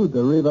got into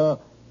the river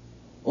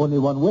only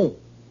one way.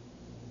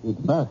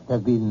 It must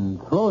have been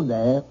thrown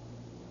there,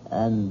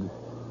 and,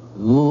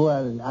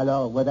 well,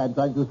 alors, what I'm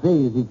trying to say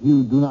is if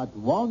you do not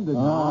want the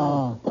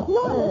knife...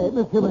 No,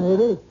 Monsieur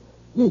Meredith,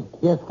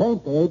 he has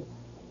fainted.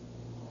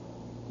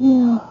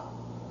 Yeah.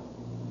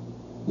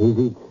 Is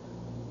it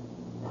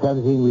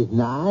something with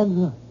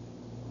knives?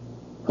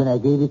 When I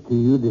gave it to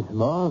you this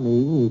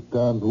morning, it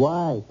turned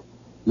white,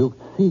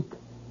 looked sick.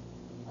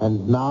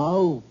 And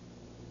now,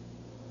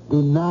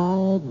 do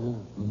knives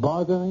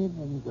bother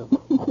him?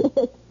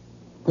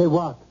 Say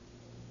what?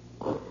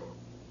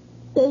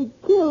 They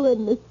kill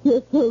him,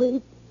 Monsieur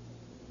Philippe.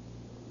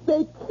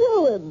 They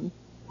kill him.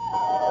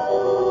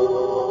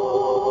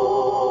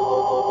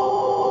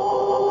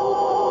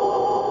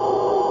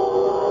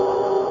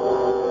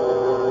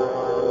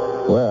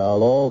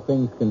 Well, all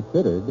things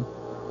considered,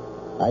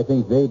 I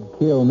think they'd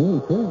kill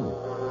me, too.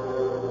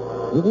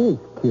 It is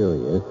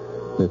curious,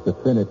 this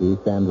affinity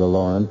Sandra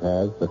Lawrence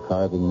has for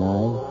carving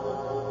knives.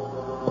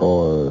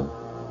 Or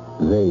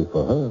they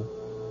for her.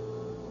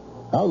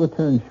 I'll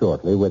return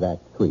shortly with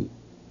Act 3.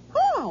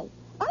 Hi,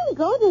 I'm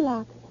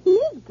Goldilocks.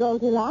 Miss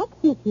Goldilocks,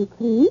 if you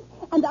please.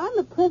 And I'm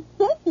a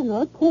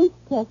professional taste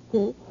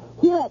tester.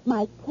 Here at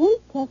my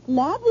taste test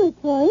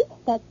laboratory,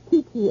 that's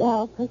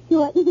TTL for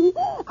short,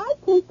 I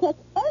taste test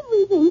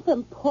everything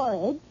from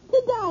porridge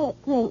to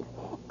diet drinks.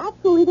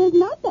 Actually, there's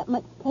not that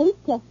much taste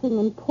testing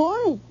in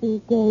porridge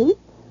these days.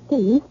 There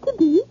used to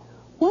be,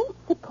 once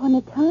upon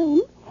a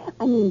time.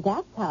 I mean,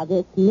 that's how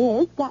this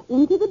Miss got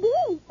into the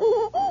biz.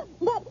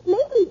 But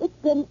lately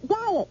it's been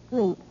diet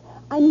drinks.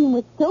 I mean,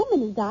 with so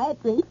many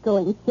diet drinks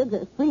going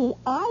sugar-free,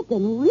 I've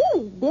been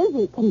really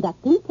busy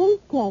conducting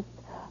taste tests.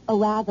 A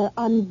rather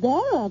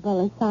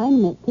unbearable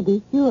assignment, to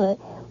be sure.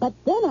 But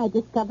then I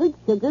discovered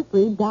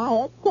sugar-free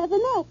diet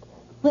 7-Up.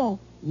 Fresh,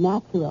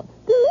 natural,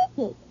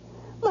 delicious.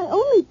 My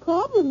only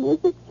problem is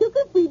that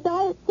sugar-free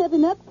diet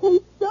 7-Up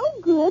tastes so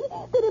good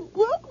that it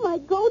broke my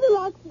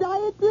Goldilocks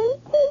diet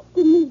drink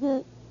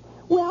taste-o-meter.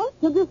 Well,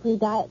 sugar-free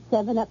diet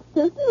 7-Up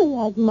certainly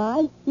has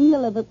my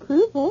seal of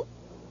approval.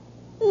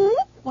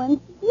 This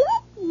one's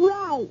just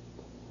right.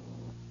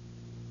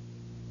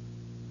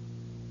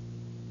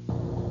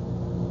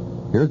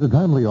 Here's a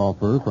timely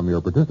offer from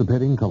your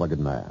participating Culligan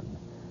man.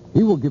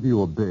 He will give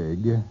you a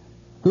big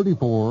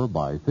 34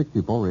 by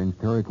 64-inch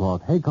terry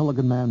cloth Hey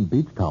Culligan Man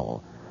beach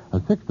towel, a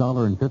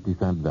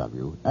 $6.50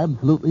 value,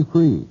 absolutely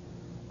free,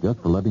 just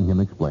for letting him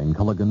explain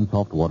Culligan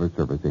soft water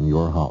service in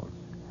your house.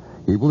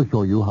 He will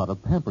show you how to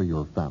pamper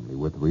your family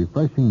with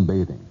refreshing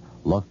bathing,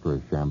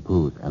 lustrous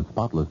shampoos, and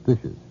spotless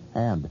dishes.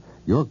 And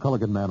your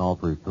Culligan man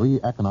offers 3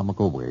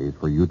 economical ways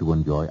for you to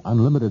enjoy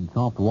unlimited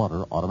soft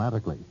water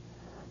automatically.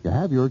 You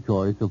have your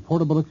choice of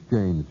portable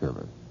exchange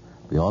service,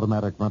 the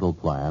automatic rental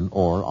plan,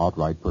 or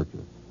outright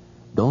purchase.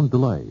 Don't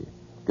delay.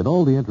 Get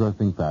all the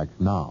interesting facts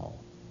now.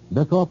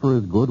 This offer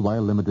is good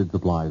while limited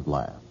supplies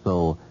last.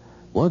 So,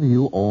 whether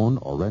you own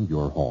or rent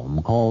your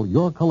home, call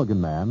your Culligan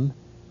man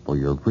for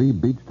your free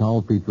beach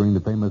towel featuring the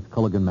famous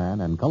Culligan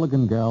Man and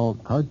Culligan Gal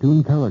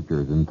cartoon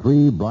characters in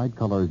 3 bright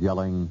colors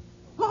yelling,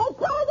 Hey,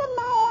 Culligan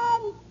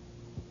Man!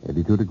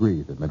 82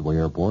 degrees at Midway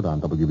Airport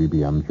on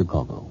WBBM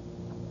Chicago.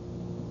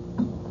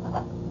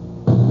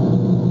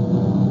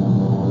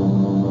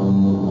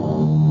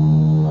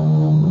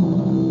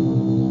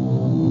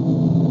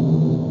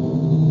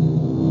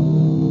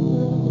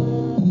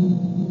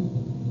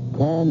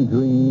 Can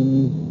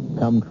dreams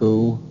come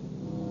true?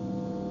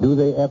 Do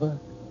they ever?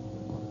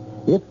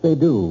 If they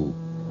do,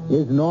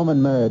 is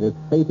Norman Meredith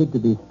fated to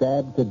be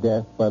stabbed to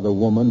death by the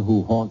woman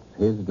who haunts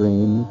his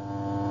dreams?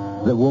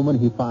 The woman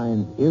he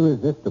finds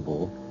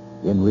irresistible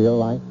in real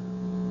life?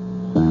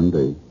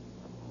 Sandy,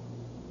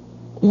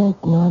 Yes,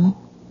 Norman.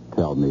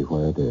 tell me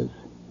where it is.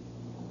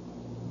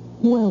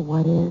 Well,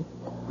 what is?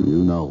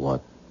 You know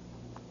what.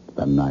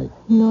 The knife.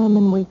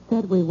 Norman, we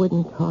said we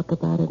wouldn't talk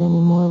about it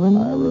anymore,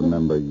 remember? I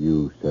remember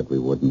you said we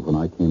wouldn't. When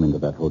I came into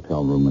that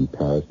hotel room in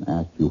Paris and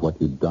asked you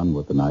what you'd done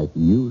with the knife,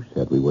 you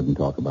said we wouldn't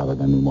talk about it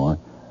anymore.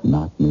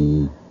 Not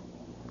me.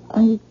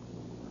 I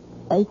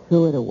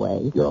threw it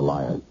away. You're a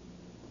liar.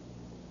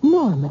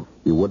 Norman.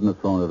 You wouldn't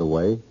have thrown it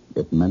away.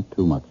 It meant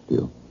too much to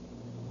you.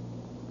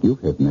 You've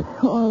hidden it.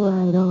 All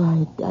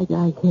right.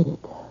 I hid it.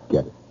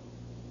 Get it.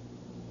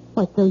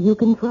 What, so you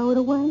can throw it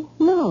away?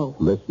 No.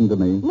 Listen to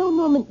me. No,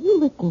 Norman, you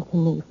listen to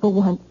me for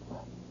once.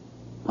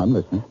 I'm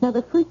listening. Now,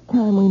 the first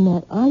time we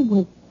met, I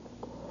was...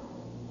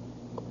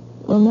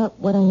 Well, not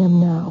what I am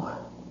now.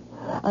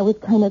 I was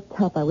kind of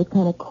tough. I was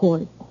kind of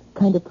coarse.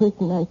 Kind of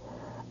person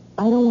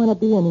I don't want to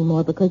be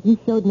anymore because you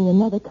showed me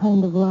another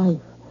kind of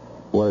life.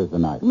 Where's the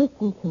knife?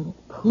 Listen to me,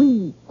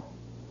 please.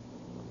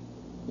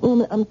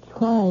 Woman, I'm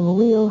trying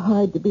real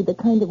hard to be the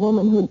kind of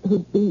woman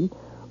who'd be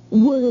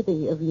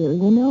worthy of you,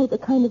 you know? The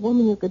kind of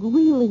woman you could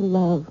really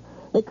love.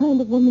 The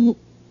kind of woman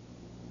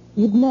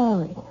you'd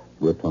marry.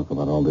 We'll talk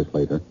about all this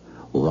later.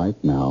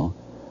 Right now,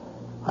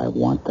 I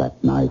want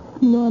that knife.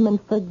 Norman,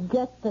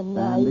 forget the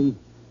knife. Sandy,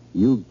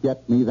 you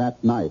get me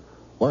that knife.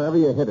 Wherever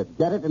you hid it,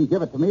 get it and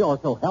give it to me, or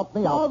so help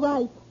me out. All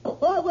right.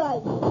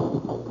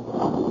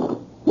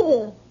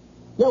 Here.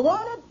 You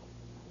want it?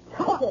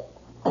 Take it.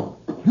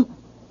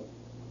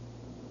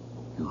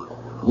 You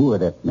threw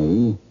it at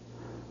me.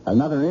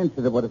 Another inch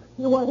and it would have...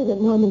 You wanted it,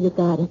 Norman. You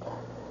got it.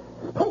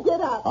 Pick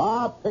it up.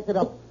 I'll pick it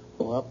up.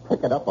 Well, I'll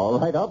pick it up, all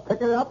right. I'll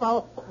pick it up.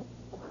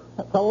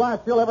 That's the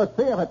last you'll ever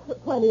see of it.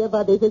 Plenty of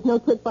others. There's no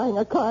trick buying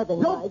a carving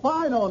knife. Don't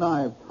buy no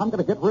knives. I'm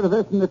going to get rid of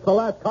this, and it's the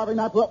last carving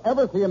knife we'll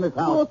ever see in this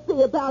house. We'll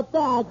see about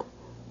that.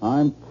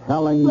 I'm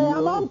telling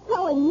Well, you... I'm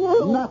telling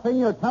you. Nothing.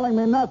 You're telling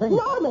me nothing.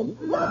 Norman,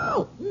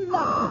 no.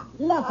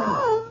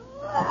 Nothing.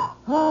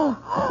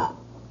 Oh.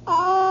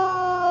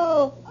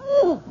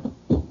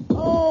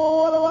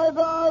 Oh, what have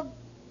I done?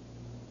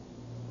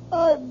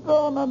 I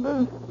don't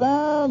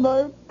understand.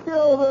 I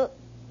killed her.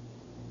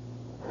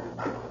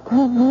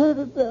 I've heard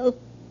it, Dad.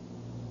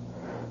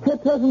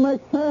 It doesn't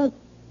make sense.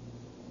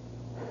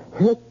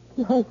 It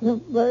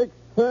doesn't make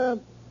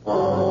sense.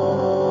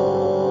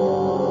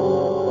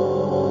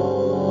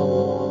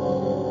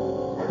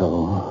 So,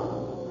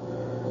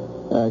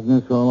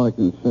 Agnes, all I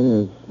can say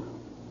is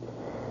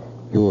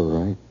you were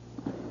right.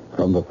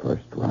 From the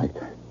first, right.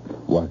 It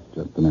was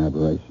just an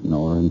aberration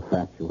or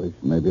infatuation,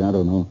 maybe. I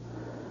don't know.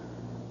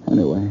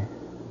 Anyway,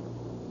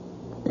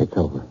 it's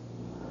over.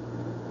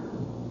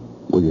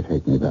 Will you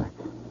take me back?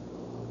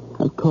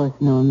 Of course,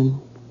 Norman.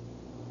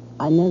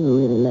 I never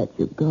really let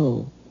you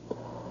go.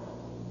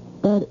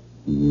 But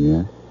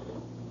Yes.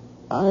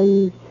 are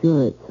you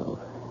sure it's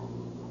over?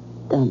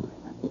 Done with.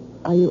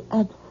 Are you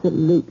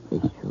absolutely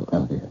sure?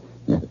 Oh, yes.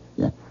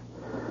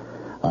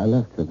 I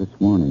left her this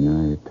morning.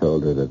 I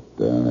told her that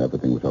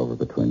everything was over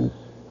between us.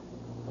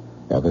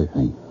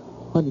 Everything.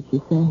 What did she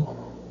say?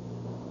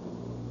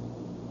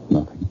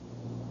 Nothing.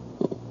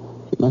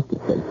 She must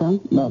have said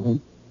something.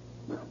 Nothing.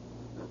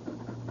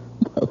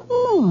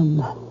 Norman,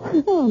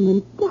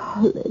 darling.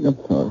 I'm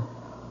sorry.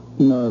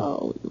 No.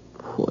 Oh, you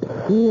poor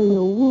dear.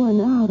 You're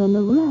worn out on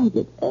the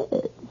ragged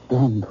edge.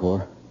 Done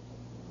for.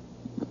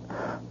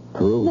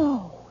 True. No.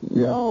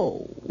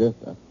 Yes,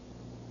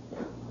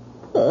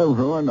 I've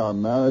ruined our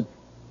marriage.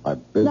 Our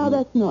business. Now,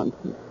 that's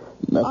nonsense.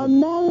 Never- Our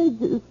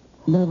marriage is...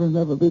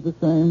 Never be the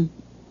same.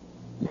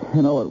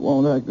 You know it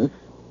won't, Agnes.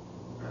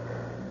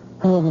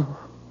 Oh,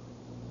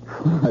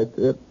 I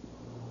did.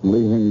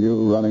 Leaving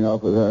you, running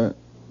off with her.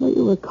 Well,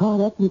 you were caught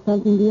up in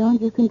something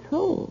beyond your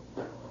control.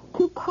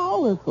 Too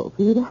powerful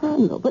for you to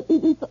handle. But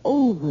it is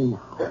over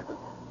now.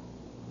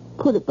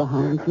 Put it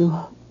behind you.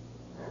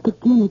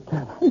 Begin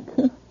again.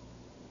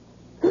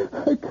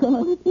 I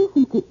can't. It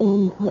isn't the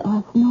end for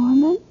us,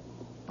 Norman.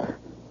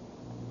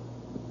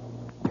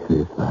 It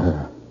is for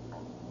her.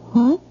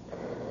 What?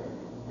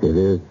 It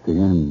is the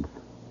end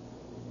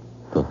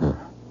for her.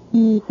 You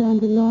mean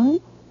Sandra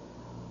Lawrence?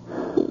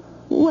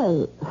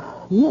 Well,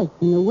 yes,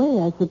 in a way,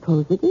 I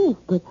suppose it is.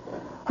 But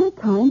her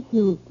kind,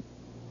 she'll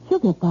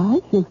get by.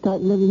 She'll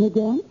start living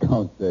again.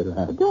 Don't say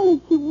that.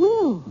 Darling, she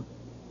will.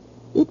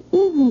 It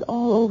isn't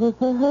all over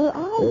for her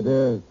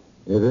either.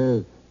 It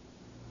is.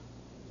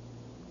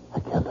 I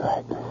killed her,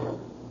 Agnes.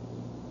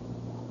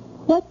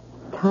 What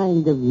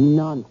kind of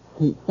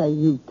nonsense are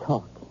you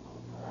talking?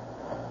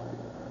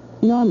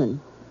 Norman,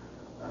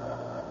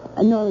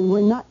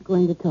 we're not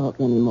going to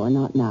talk anymore,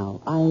 not now.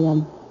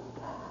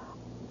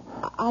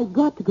 I've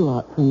got to go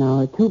out for an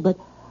hour or two, but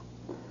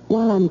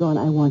while I'm gone,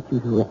 I want you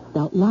to rest.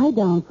 Now, lie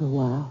down for a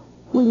while.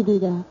 Will you do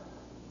that?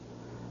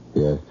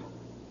 Yes.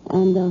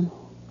 And,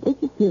 if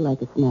you feel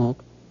like a snack,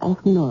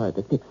 ask Nora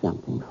to fix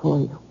something for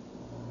you.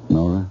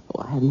 Nora?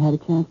 Oh, I haven't had a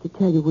chance to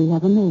tell you we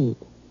have a maid.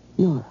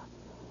 Nora.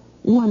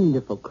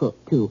 Wonderful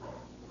cook, too.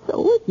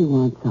 So if you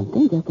want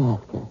something, just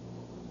ask her.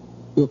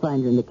 You'll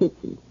find her in the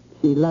kitchen.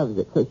 She loves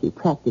it, so she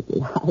practically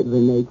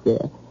hibernates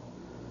there.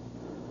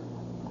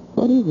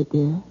 What is it,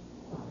 dear?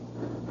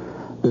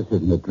 This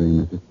isn't a dream,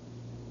 is it?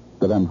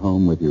 That I'm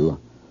home with you.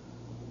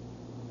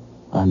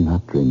 I'm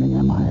not dreaming,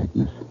 am I,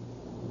 Agnes?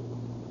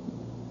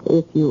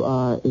 If you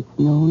are, it's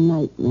no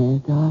nightmare,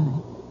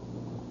 darling.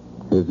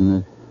 Isn't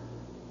it?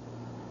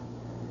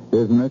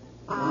 Isn't it?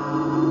 I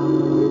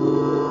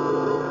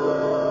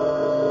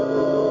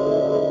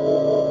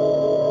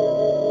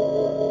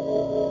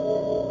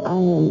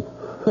am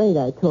afraid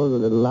I told a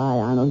little lie,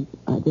 Arnold.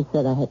 I just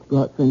said I had to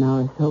go out for an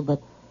hour or so, but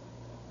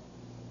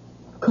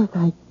of course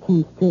I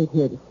came straight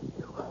here to see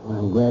you.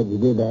 I'm glad you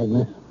did,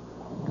 Agnes.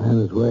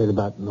 I'm as worried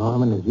about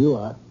Norman as you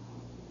are.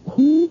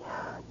 He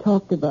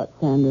talked about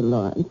Sandra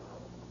Lawrence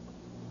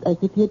as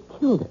if he had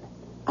killed her.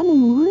 I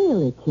mean,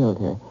 really killed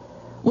her.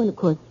 When, of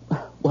course,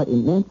 what he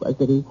meant was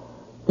that he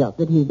felt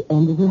that he'd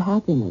ended her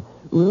happiness,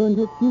 ruined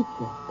her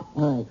future.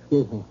 Oh,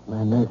 excuse me,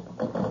 my nurse.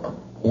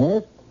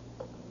 Yes?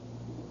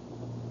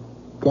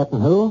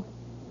 Captain who?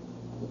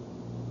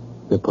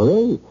 The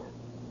police.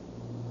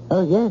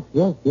 Oh, yes.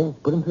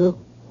 Put him through.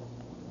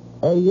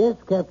 Yes,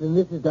 Captain,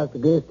 this is Dr.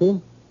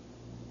 Gerstein.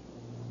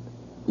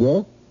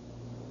 Yes?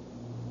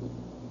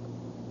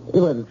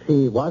 Well,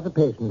 she was a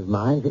patient of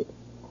mine.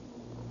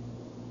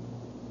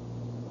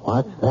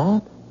 What's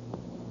that?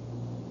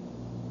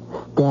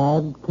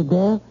 Stabbed to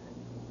death?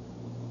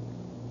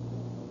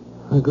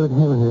 Oh, good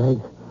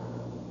heavens.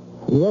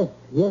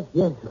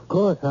 Yes, of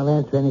course. I'll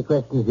answer any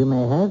questions you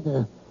may have.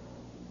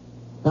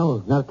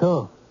 No, not at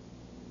all.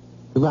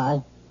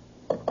 Goodbye.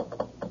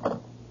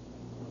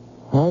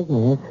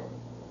 Agnes,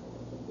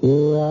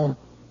 you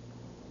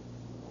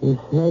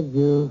said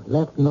you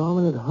left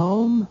Norman at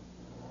home?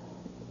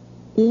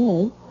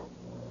 Yes.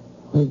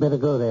 We'd better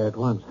go there at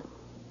once.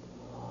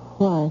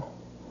 Why?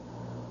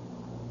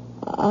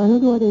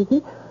 Arnold, what is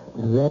it?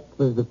 That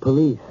was the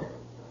police.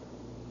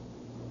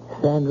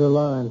 Sandra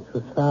Lawrence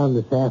was found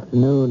this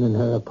afternoon in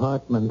her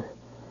apartment,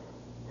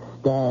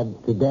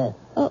 stabbed to death.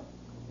 Oh.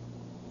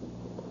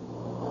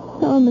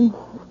 Norman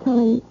was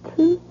telling the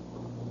truth.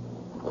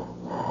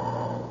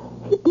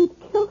 He did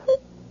kill her?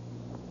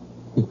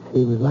 It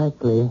seems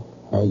likely,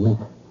 Agnes.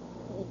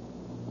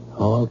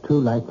 All too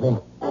likely.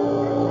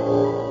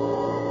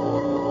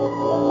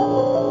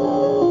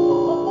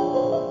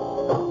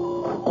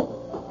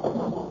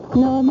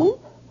 Norman?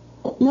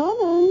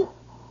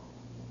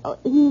 Oh,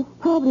 he's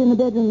probably in the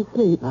bedroom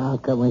asleep. I'll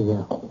come with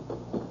you.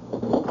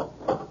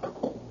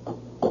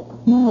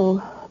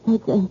 No,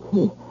 that's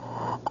empty.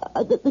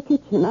 The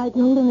kitchen. I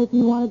told him if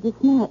he wanted the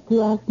snack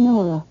to ask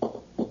Nora.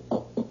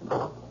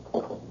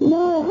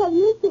 Nora, have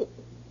you seen...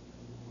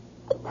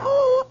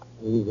 Nora!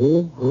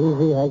 Easy,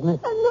 Agnes.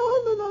 And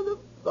Norman on the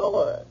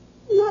floor.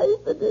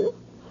 Knife in his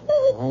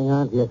chest. Hang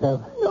on to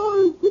yourself.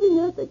 Norman sitting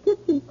at the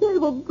kitchen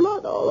table,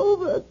 blood all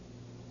over it.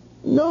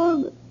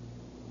 Norman,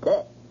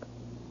 dead.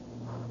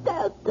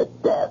 Stabbed to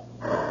death.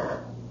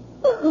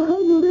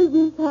 Arnold, is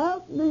this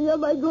happening?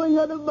 Am I going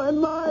out of my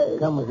mind?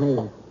 Come with me.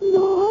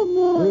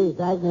 Norman. Please,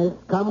 Agnes,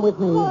 come with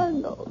me.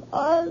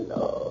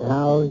 Arnold.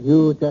 Now,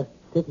 you just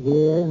sit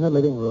here in the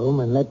living room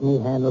and let me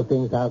handle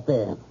things out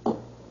there.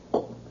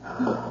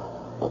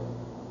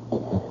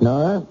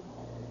 Nora?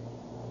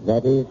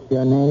 That is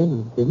your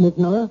name, isn't it,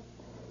 Nora?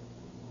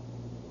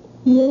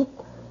 Yes.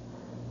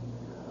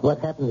 What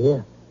happened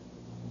here?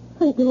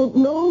 I don't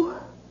know.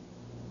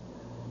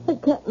 I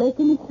can't make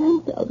any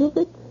sense out of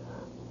it.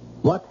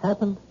 What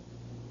happened?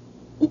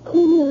 He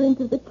came here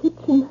into the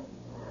kitchen.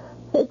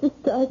 I just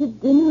started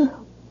dinner.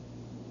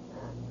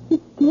 He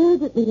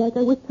stared at me like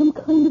I was some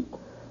kind of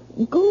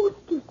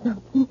ghost or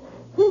something.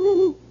 And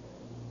then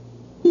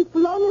he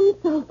flung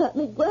himself at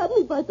me, grabbed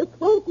me by the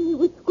throat, and he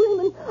was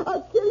screaming,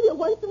 "I'll kill you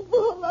once and for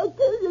all. I'll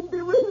kill you and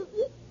be rid of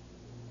you."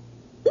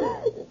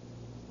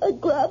 I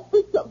grabbed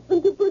for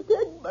something to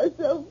protect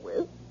myself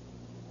with.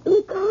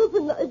 The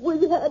carving knife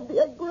was handy.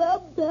 I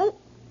grabbed that.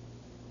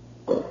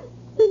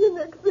 And the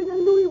next thing I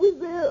knew, he was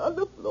there on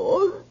the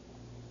floor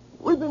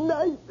with a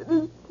knife in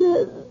his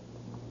chest.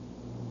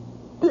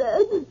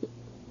 Dead.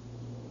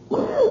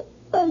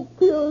 I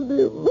killed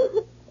him.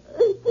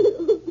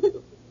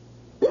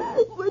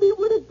 But he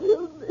would have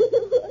killed me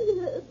if I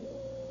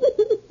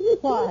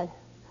hadn't. Why?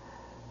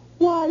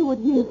 Why would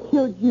he have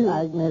killed you?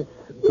 Agnes,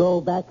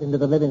 go back into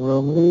the living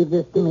room. Leave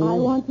this to me. I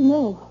want to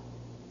know.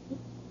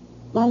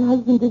 My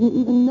husband didn't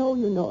even know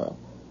you, Nora.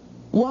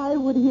 Why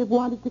would he have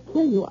wanted to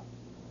kill you?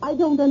 I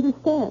don't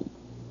understand.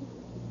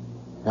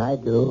 I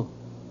do.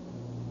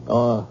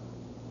 Or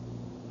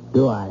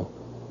do I?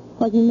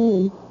 What do you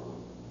mean?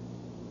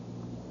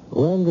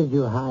 When did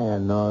you hire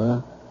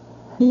Nora?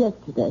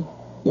 Yesterday.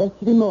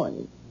 Yesterday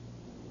morning.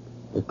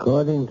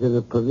 According to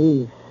the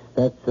police,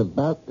 that's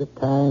about the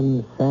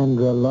time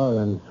Sandra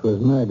Lawrence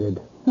was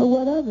murdered. Well,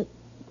 what of it?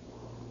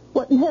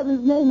 What in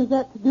heaven's name has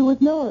that to do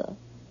with Nora?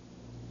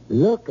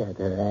 Look at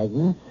her,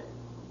 Agnes.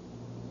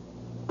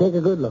 Take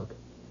a good look.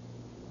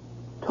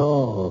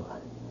 Tall,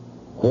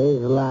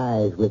 hazel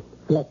eyes with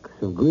flecks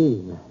of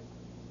green.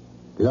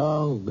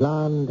 Long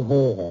blonde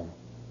hair.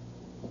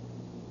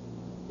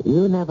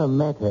 You never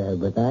met her,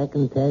 but I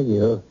can tell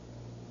you,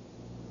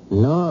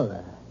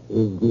 Nora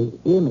is the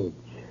image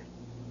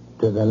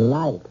to the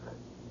life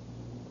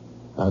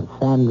of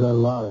Sandra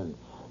Lawrence.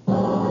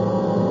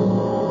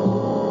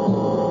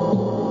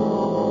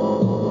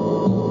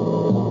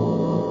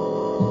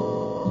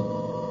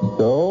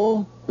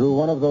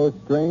 one of those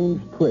strange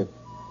twists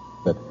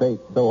that fate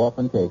so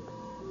often takes,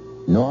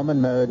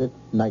 Norman Meredith's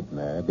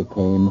nightmare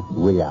became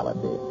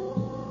reality,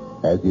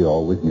 as he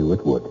always knew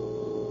it would.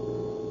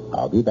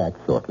 I'll be back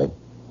shortly,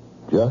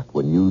 just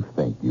when you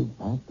think you've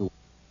passed away.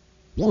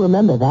 You'll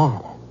remember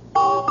that.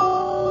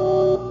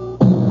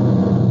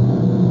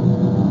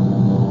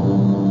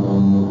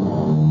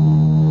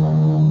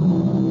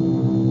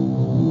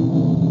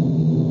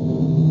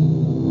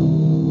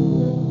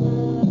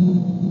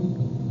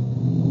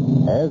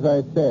 As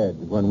I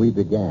said when we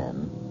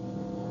began,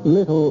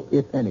 little,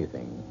 if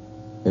anything,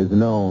 is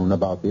known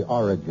about the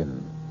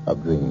origin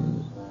of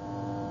dreams,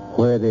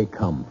 where they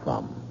come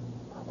from,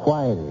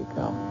 why they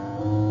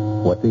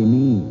come, what they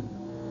mean.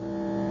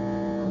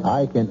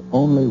 I can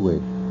only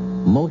wish,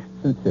 most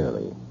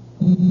sincerely,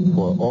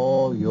 for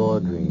all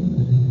your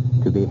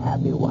dreams to be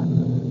happy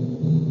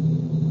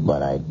ones,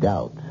 but I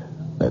doubt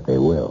that they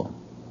will.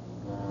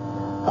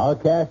 Our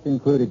cast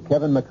included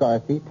Kevin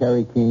McCarthy,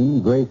 Terry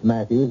King, Grace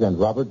Matthews, and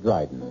Robert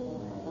Dryden.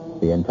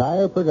 The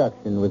entire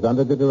production was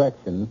under the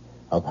direction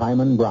of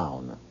Hyman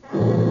Brown.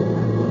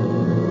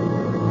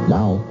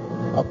 Now,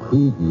 a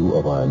preview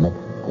of our next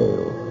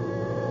tale.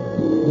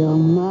 You're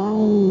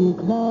mine,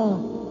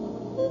 Claude.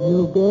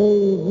 You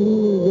gave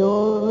me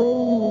your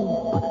ring.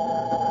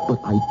 But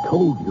I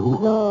told you...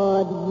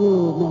 Claude,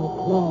 you may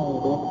play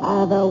with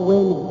other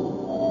women.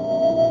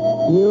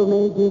 You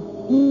may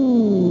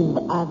deceive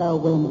other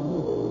women.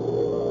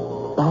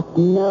 But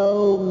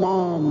no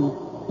man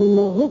in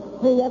the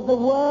history of the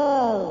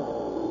world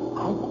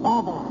has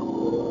ever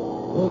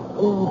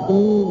deceived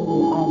me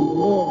and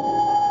lived.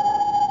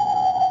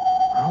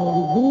 I am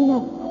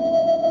Venus.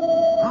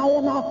 I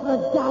am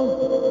Aphrodite.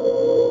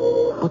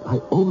 But I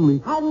only...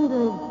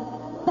 Hundreds,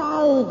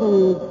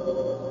 thousands,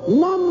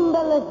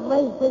 numberless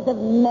races of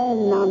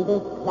men on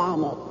this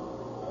planet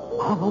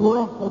have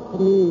worshipped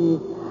me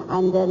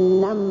under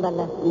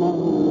numberless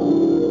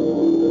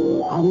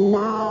names. And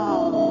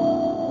now,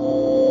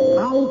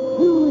 I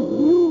choose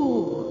you.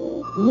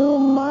 You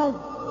must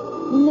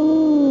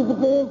leave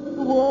this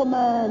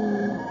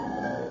woman.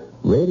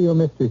 Radio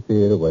Mystery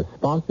Theater was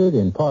sponsored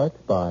in part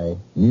by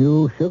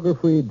new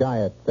sugar-free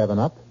diet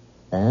 7-Up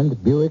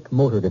and Buick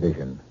Motor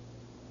Division.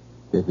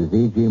 This is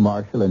E.G.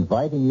 Marshall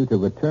inviting you to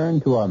return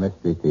to our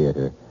Mystery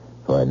Theater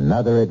for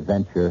another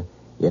adventure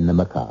in the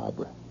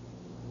macabre.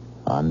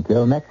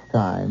 Until next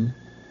time,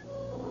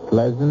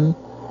 pleasant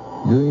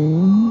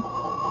dreams.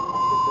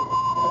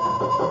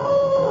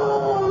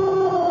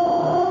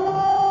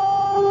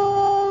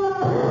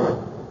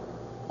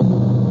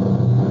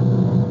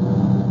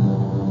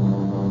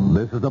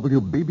 This is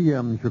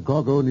WBBM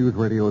Chicago News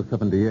Radio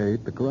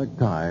 78, the correct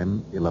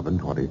time,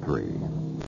 11:23.